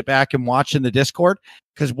just sit back and watch in the Discord,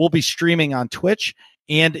 because we'll be streaming on Twitch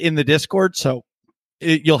and in the Discord. So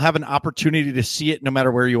you'll have an opportunity to see it no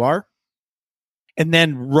matter where you are. And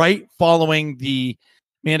then right following the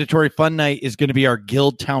mandatory fun night is going to be our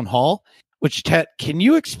guild town hall, which Tet, can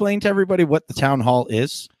you explain to everybody what the town hall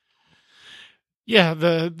is? Yeah,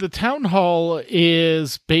 the town hall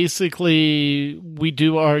is basically we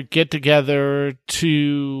do our get together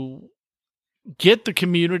to get the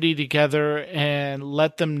community together and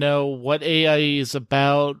let them know what AIE is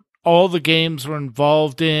about, all the games we're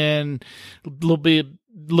involved in, a little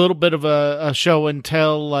bit of a show and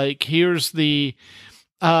tell, like here's the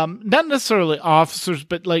not necessarily officers,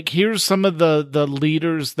 but like here's some of the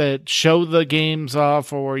leaders that show the games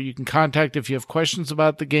off, or you can contact if you have questions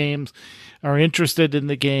about the games, are interested in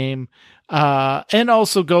the game, and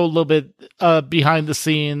also go a little bit behind the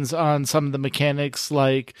scenes on some of the mechanics.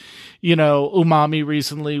 Like, Umami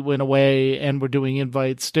recently went away and we're doing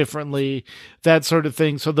invites differently, that sort of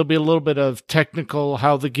thing. So there'll be a little bit of technical,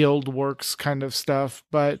 how the guild works kind of stuff,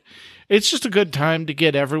 but it's just a good time to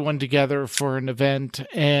get everyone together for an event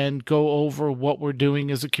and go over what we're doing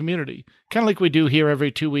as a community. Kind of like we do here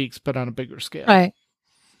every 2 weeks, but on a bigger scale. Right.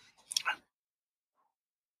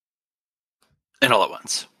 And all at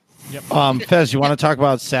once. Yep. Fez, you want to talk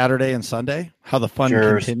about Saturday and Sunday? How the fun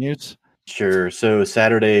continues? Sure. So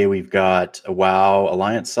Saturday we've got a WoW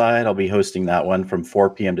Alliance side. I'll be hosting that one from 4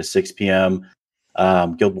 p.m. to 6 p.m.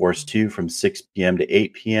 Guild Wars 2 from 6 p.m. to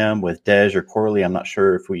 8 p.m. with Dej or Corley. I'm not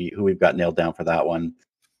sure who we've got nailed down for that one.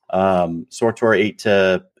 SWTOR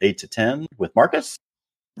 8 to 10 with Marcus.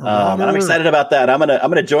 And I'm excited about that. I'm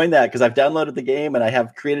gonna join that because I've downloaded the game and I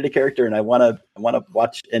have created a character and I wanna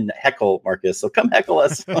watch and heckle Marcus. So come heckle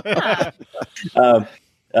us.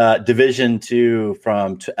 Division 2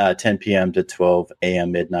 from 10 p.m. to 12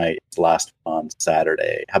 a.m. midnight. Last on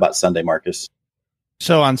Saturday. How about Sunday, Marcus?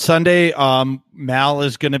 So on Sunday, Mal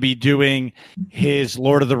is going to be doing his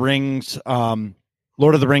Lord of the Rings Online.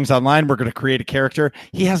 We're going to create a character.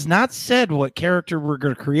 He has not said what character we're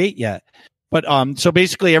going to create yet. But so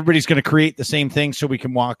basically everybody's going to create the same thing so we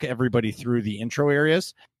can walk everybody through the intro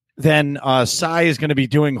areas. Then Sai is going to be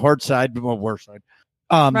doing Horde side, War side,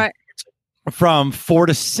 right, from 4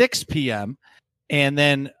 to 6 p.m. And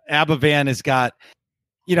then Abavan has got,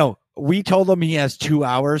 we told him he has 2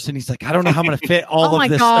 hours, and he's like, I don't know how I'm going to fit all of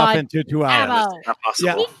this stuff into 2 hours.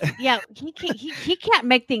 He can't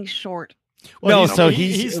make things short. Well, no, so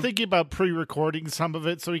he's thinking about pre-recording some of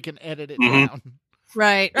it so he can edit it down.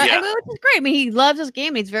 Right. Yeah. I mean, which is great. I mean, he loves this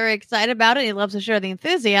game. He's very excited about it. He loves to share the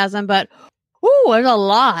enthusiasm, but there's a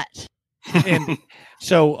lot. And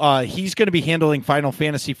so he's going to be handling Final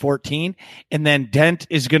Fantasy 14, and then Dent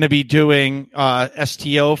is going to be doing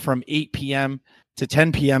STO from 8 p.m. to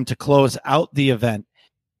 10 p.m. to close out the event.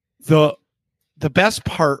 The best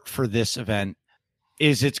part for this event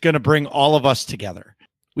is it's going to bring all of us together.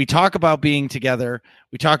 We talk about being together.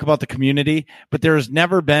 We talk about the community, but there has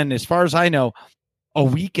never been, as far as I know, a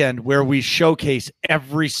weekend where we showcase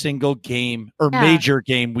every single game or major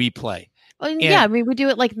game we play. Well, I mean, we do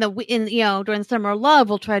it like during the Summer of Love,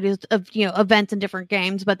 we'll try to do events in different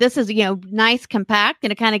games, but this is nice, compact,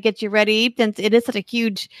 and it kind of gets you ready since it is such a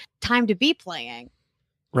huge time to be playing.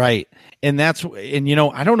 Right, and I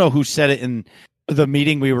don't know who said it in the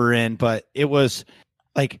meeting we were in, but it was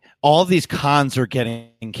like all these cons are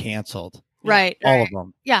getting canceled. Right. All of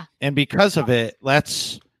them. Yeah. And because of it,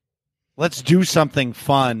 let's do something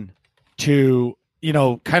fun to,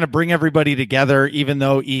 kind of bring everybody together, even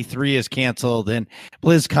though E3 is canceled and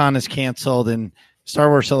BlizzCon is canceled and Star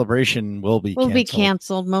Wars Celebration will be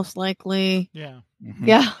canceled most likely. Yeah. Mm-hmm.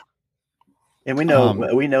 Yeah. And we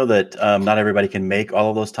know that not everybody can make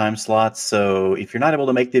all of those time slots. So if you're not able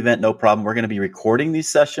to make the event, no problem. We're going to be recording these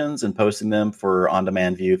sessions and posting them for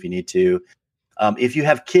on-demand view if you need to. If you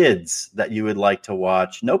have kids that you would like to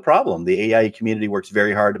watch, no problem. The AIE community works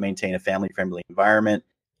very hard to maintain a family-friendly environment,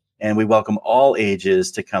 and we welcome all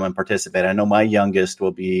ages to come and participate. I know my youngest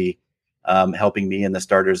will be helping me in the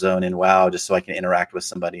starter zone in WoW just so I can interact with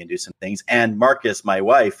somebody and do some things. And Marcus, my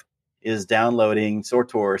wife, is downloading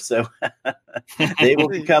SWTOR, so they will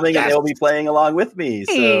be coming and they'll be playing along with me.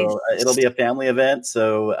 So it'll be a family event.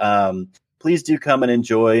 So please do come and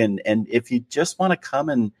enjoy. And if you just want to come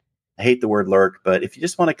and, I hate the word lurk, but if you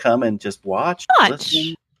just want to come and just watch,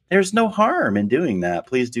 listen, there's no harm in doing that.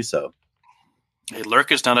 Please do so. Hey,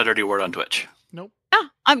 lurk is not a dirty word on Twitch. Nope.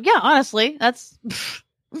 Yeah, honestly, that's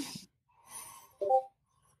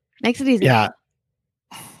makes it easy. Yeah.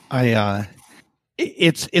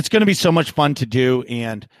 It's going to be so much fun to do.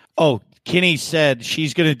 And Kinney said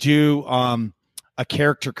she's going to do a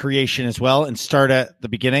character creation as well and start at the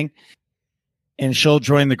beginning, and she'll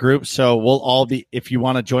join the group. So we'll all be, if you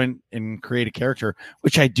want to join and create a character,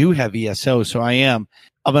 which I do have ESO. So I'm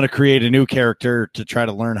going to create a new character to try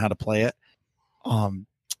to learn how to play it.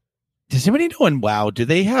 Does anybody know in WoW, do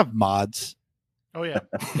they have mods? Oh yeah,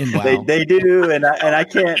 in WoW? They do, and I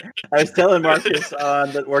can't. I was telling Marcus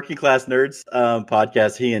on the Working Class Nerds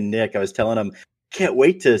podcast, he and Nick, I was telling him, can't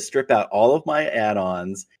wait to strip out all of my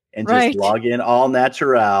add-ons and just log in all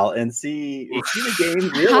natural and see the game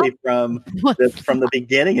really from the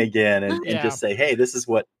beginning again, and just say, hey, this is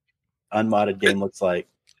what unmodded game looks like.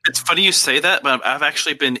 It's funny you say that, but I've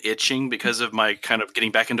actually been itching because of my kind of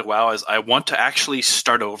getting back into WoW. As I want to actually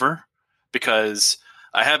start over because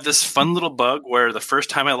I have this fun little bug where the first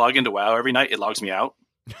time I log into WoW every night, it logs me out.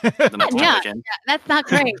 Yeah, that's not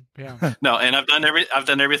great. Yeah. No, and I've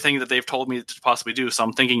done everything that they've told me to possibly do. So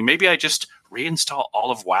I'm thinking maybe I just reinstall all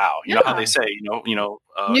of WoW. You know how they say, F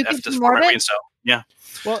to reinstall. Yeah.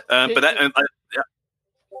 Well, I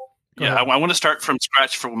want to start from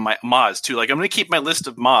scratch for my mods too. Like I'm going to keep my list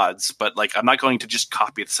of mods, but like I'm not going to just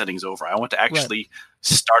copy the settings over. I want to actually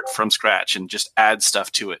start from scratch and just add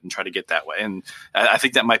stuff to it and try to get that way. And I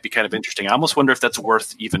think that might be kind of interesting. I almost wonder if that's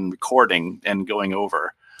worth even recording and going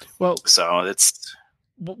over. Well, so it's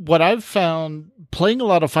what I've found playing a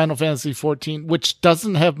lot of Final Fantasy 14, which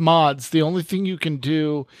doesn't have mods. The only thing you can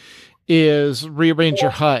do is rearrange your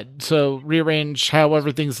HUD. So rearrange how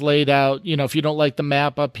everything's laid out. If you don't like the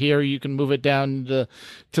map up here, you can move it down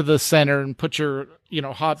to the center and put your,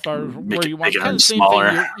 hotbar where you want. Kind of same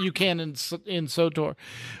thing you can in SWTOR.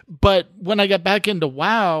 But when I got back into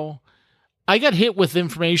WoW, I got hit with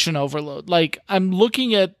information overload. Like I'm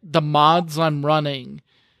looking at the mods I'm running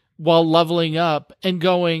while leveling up and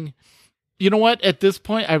going, you know what? At this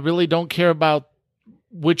point, I really don't care about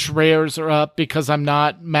which rares are up because I'm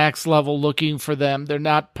not max level looking for them. They're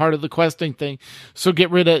not part of the questing thing. So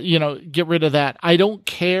get rid of that. I don't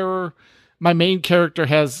care. My main character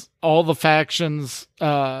has all the factions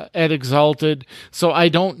at Exalted, so I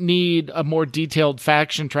don't need a more detailed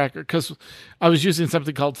faction tracker because I was using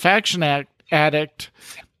something called Faction Addict,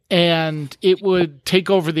 and it would take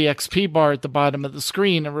over the XP bar at the bottom of the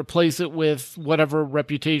screen and replace it with whatever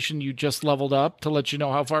reputation you just leveled up to let you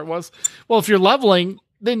know how far it was. Well, if you're leveling,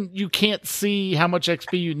 then you can't see how much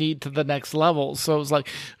XP you need to the next level. So it was like,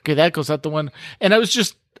 okay, that goes out the one. And I was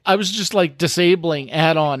just like disabling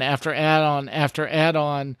add-on after add-on after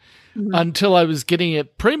add-on until I was getting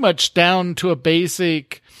it pretty much down to a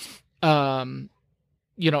basic,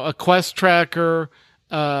 a quest tracker,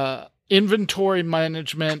 inventory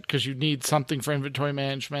management, because you need something for inventory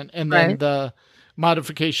management, and then the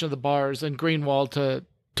modification of the bars and Greenwall to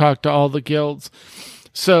talk to all the guilds.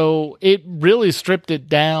 So it really stripped it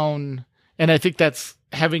down, and I think that's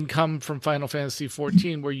having come from Final Fantasy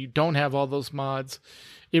 14 where you don't have all those mods.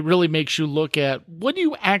 It really makes you look at what do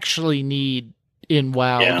you actually need in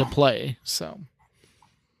WoW to play. So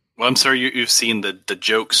well, I'm sorry you've seen the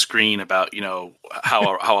joke screen about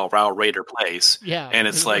how a WoW raider plays. Yeah, and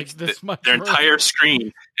it's like their entire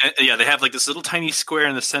screen. And, they have like this little tiny square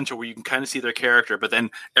in the center where you can kind of see their character, but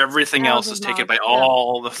then everything else is taken by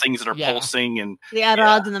all the things that are pulsing and the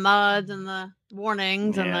add-ons and the mods and the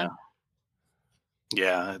warnings and the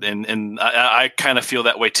and I kind of feel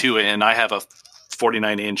that way too. And I have a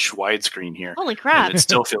 49-inch widescreen here. Holy crap! And it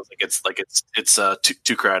still feels like it's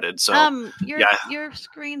too crowded. So your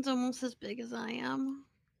screen's almost as big as I am.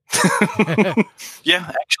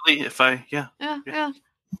 Yeah, actually, Yeah.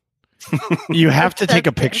 You have to take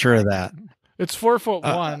a picture of that. It's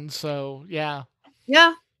 4'1", so yeah.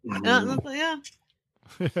 Yeah. I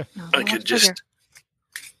could just.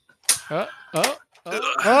 I'm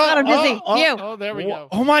dizzy. There we go.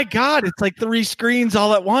 Oh my God! It's like 3 screens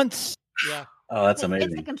all at once. Yeah. Oh, that's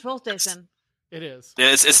amazing. It's a control station. It is.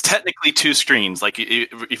 Yeah, it's technically 2 screens. Like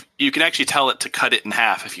you can actually tell it to cut it in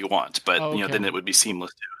half if you want, but then it would be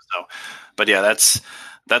seamless too. So, but yeah, that's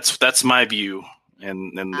my view,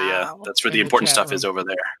 and that's where the important stuff is over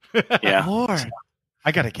there. Yeah, Lord,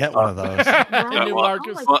 I gotta get one of those.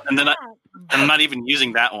 And then I'm not even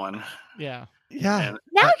using that one. Yeah. Yeah.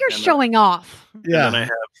 Now you're showing off. Yeah. And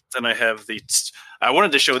then I have the. I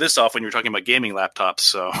wanted to show this off when you were talking about gaming laptops,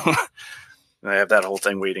 so I have that whole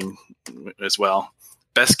thing waiting as well.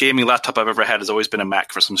 Best gaming laptop I've ever had has always been a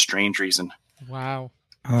Mac for some strange reason. Wow.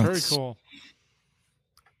 Oh, very cool.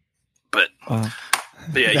 But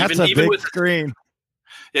yeah, that's even a big with screen.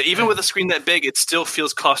 Yeah, even with a screen that big, it still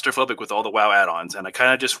feels claustrophobic with all the WoW add-ons, and I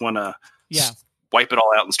kind of just want to wipe it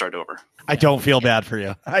all out and start over. I don't feel bad for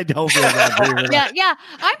you. I don't feel bad for you. Yeah.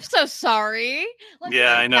 I'm so sorry.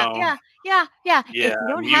 I know. Yeah. Yeah, if you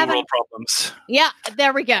don't new have world problems. Yeah,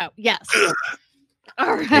 there we go. Yes.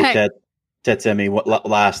 All right. Hey, Tetsemi,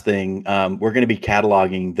 last thing. We're going to be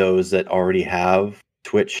cataloging those that already have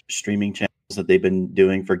Twitch streaming channels that they've been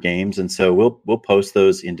doing for games, and so we'll post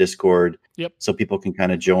those in Discord. Yep. So people can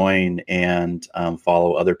kind of join and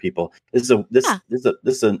follow other people. This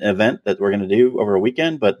is an event that we're going to do over a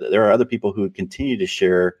weekend, but there are other people who continue to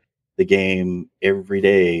share the game every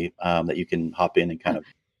day that you can hop in and kind of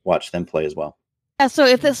watch them play as well. Yeah, so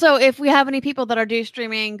if we have any people that are do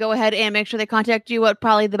streaming, go ahead and make sure they contact you. What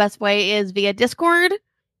probably the best way is via Discord.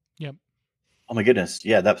 Yep. Oh my goodness.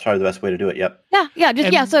 Yeah, that's probably the best way to do it. Yep.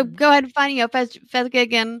 Yeah. So go ahead and find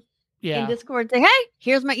Fezgig in Discord. Say, hey,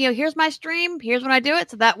 here's my stream. Here's when I do it.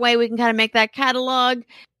 So that way we can kind of make that catalog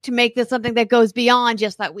to make this something that goes beyond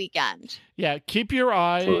just that weekend. Yeah. Keep your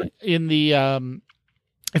eye in the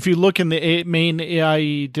if you look in the main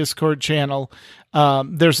AIE Discord channel,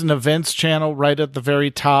 there's an events channel right at the very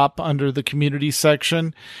top under the community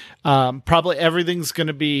section. Probably everything's going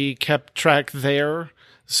to be kept track there.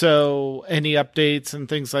 So any updates and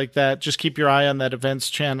things like that, just keep your eye on that events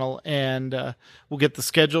channel, and we'll get the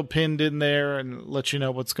schedule pinned in there and let you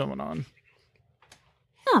know what's going on.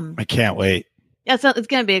 I can't wait. Yeah, so it's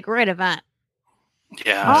going to be a great event.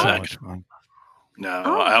 Yeah. So much fun. No,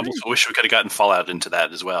 I almost wish we could have gotten Fallout into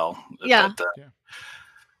that as well. Yeah. But,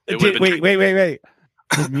 wait.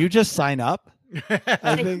 Did you just sign up?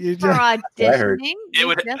 I think you just.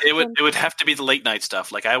 It would have to be the late night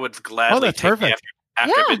stuff. Like I would gladly take the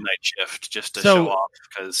after midnight shift just to show off,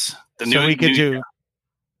 because we could do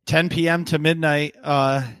 10 p.m. to midnight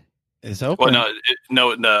is open. Well,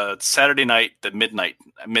 no, Saturday night, the midnight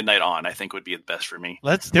on, I think would be the best for me.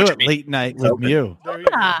 Let's do it late night with you.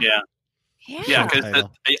 Yeah, because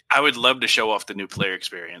I would love to show off the new player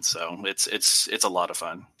experience. So it's a lot of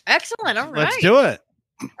fun. Excellent. All right, let's do it.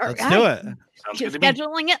 Let's do it. Sounds good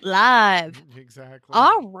scheduling it live. Exactly.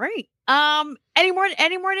 All right. Any more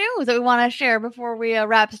news that we want to share before we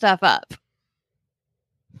wrap stuff up?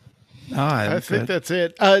 I think that's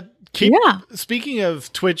it. Speaking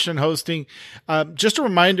of Twitch and hosting, just a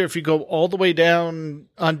reminder: if you go all the way down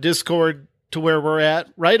on Discord to where we're at,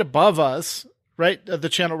 right above us. Right, the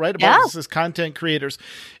channel right above us is content creators.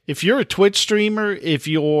 If you're a Twitch streamer, if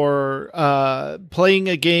you're playing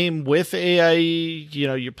a game with AIE,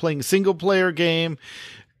 you're playing a single player game,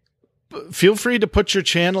 feel free to put your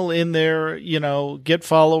channel in there, get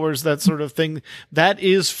followers, that sort of thing. That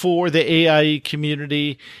is for the AIE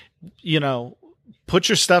community. Put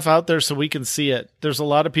your stuff out there so we can see it. There's a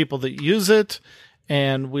lot of people that use it,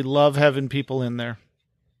 and we love having people in there.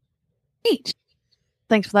 Great.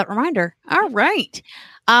 Thanks for that reminder. All right.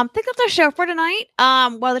 I think that's our show for tonight.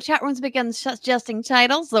 While the chat rooms begin suggesting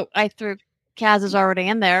titles, though I threw Kaz is already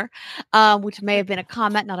in there, which may have been a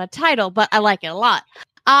comment, not a title, but I like it a lot.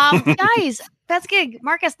 Guys, Fezgig,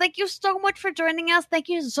 Marcus, thank you so much for joining us. Thank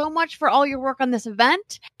you so much for all your work on this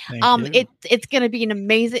event. It's going to be an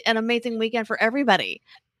amazing weekend for everybody.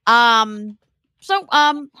 So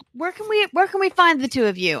where can we find the two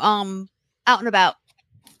of you out and about?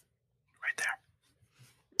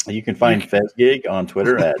 You can find Fezgig on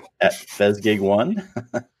Twitter at Fezgig1.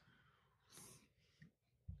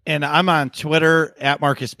 And I'm on Twitter at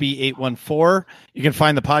MarcusB814. You can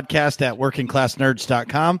find the podcast at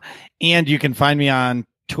workingclassnerds.com. And you can find me on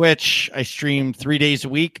Twitch. I stream 3 days a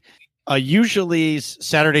week. Usually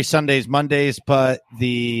Saturday, Sundays, Mondays, but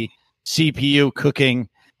the CPU cooking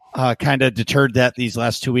kind of deterred that these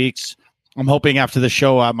last 2 weeks. I'm hoping after the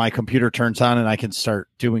show my computer turns on and I can start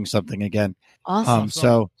doing something again. Awesome.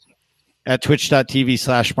 So at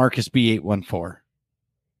twitch.tv/MarcusB814.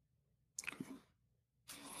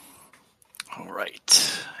 All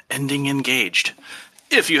right. Ending engaged.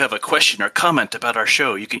 If you have a question or comment about our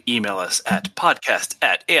show, you can email us at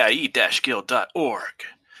podcast@aie-guild.org.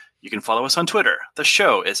 You can follow us on Twitter. The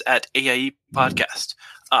show is at AIE Podcast.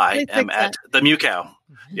 I am at the Mew Cow.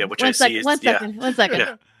 Yeah, which I see is one second.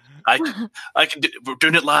 Yeah. I can do, we're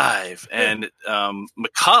doing it live. And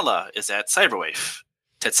Makala is at Cyberwave.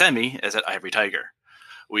 Tetsemi is at Ivory Tiger.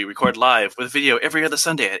 We record live with video every other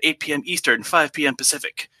Sunday at 8 p.m. Eastern, 5 p.m.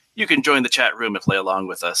 Pacific. You can join the chat room and play along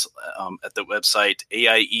with us at the website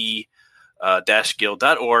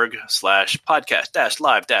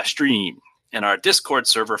aie-guild.org/podcast-live-stream. And our Discord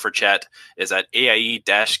server for chat is at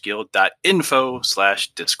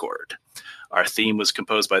aie-guild.info/discord. Our theme was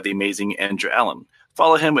composed by the amazing Andrew Allen.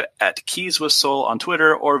 Follow him at Keys with Soul on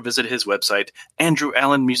Twitter or visit his website,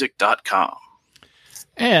 andrewallenmusic.com.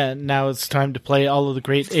 And now it's time to play all of the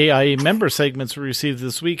great AIE member segments we received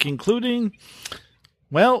this week, including,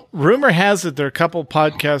 well, rumor has it there are a couple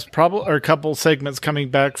podcasts, or a couple segments coming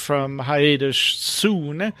back from hiatus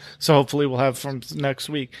soon. So hopefully we'll have from next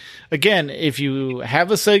week. Again, if you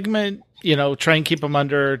have a segment, try and keep them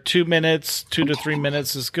under 2 minutes. 2 to 3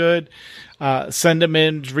 minutes is good. Send them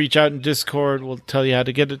in, reach out in Discord. We'll tell you how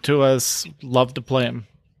to get it to us. Love to play them.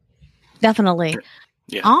 Definitely.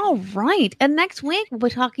 Yeah. All right. And next week, we'll be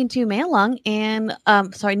talking to Mailung and,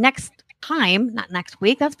 next time, not next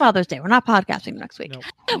week. That's Father's Day. We're not podcasting next week. Nope.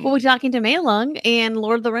 We'll be talking to Mailung and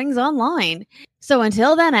Lord of the Rings Online. So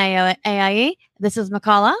until then, AIE, this is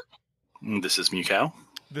Makala. This is Mew Cow.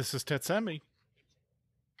 This is Tetsemi.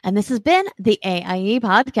 And this has been the AIE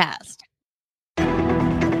Podcast.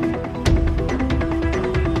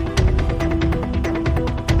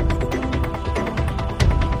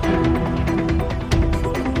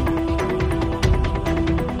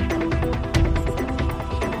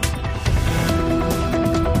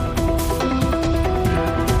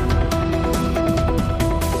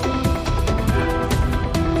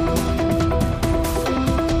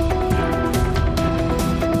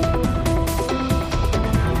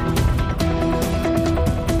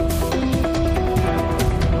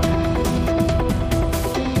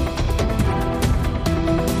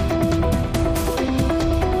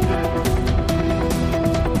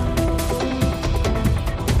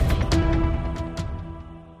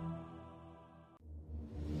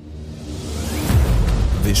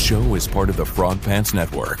 This show is part of the Frog Pants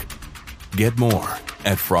Network. Get more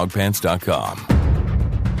at frogpants.com.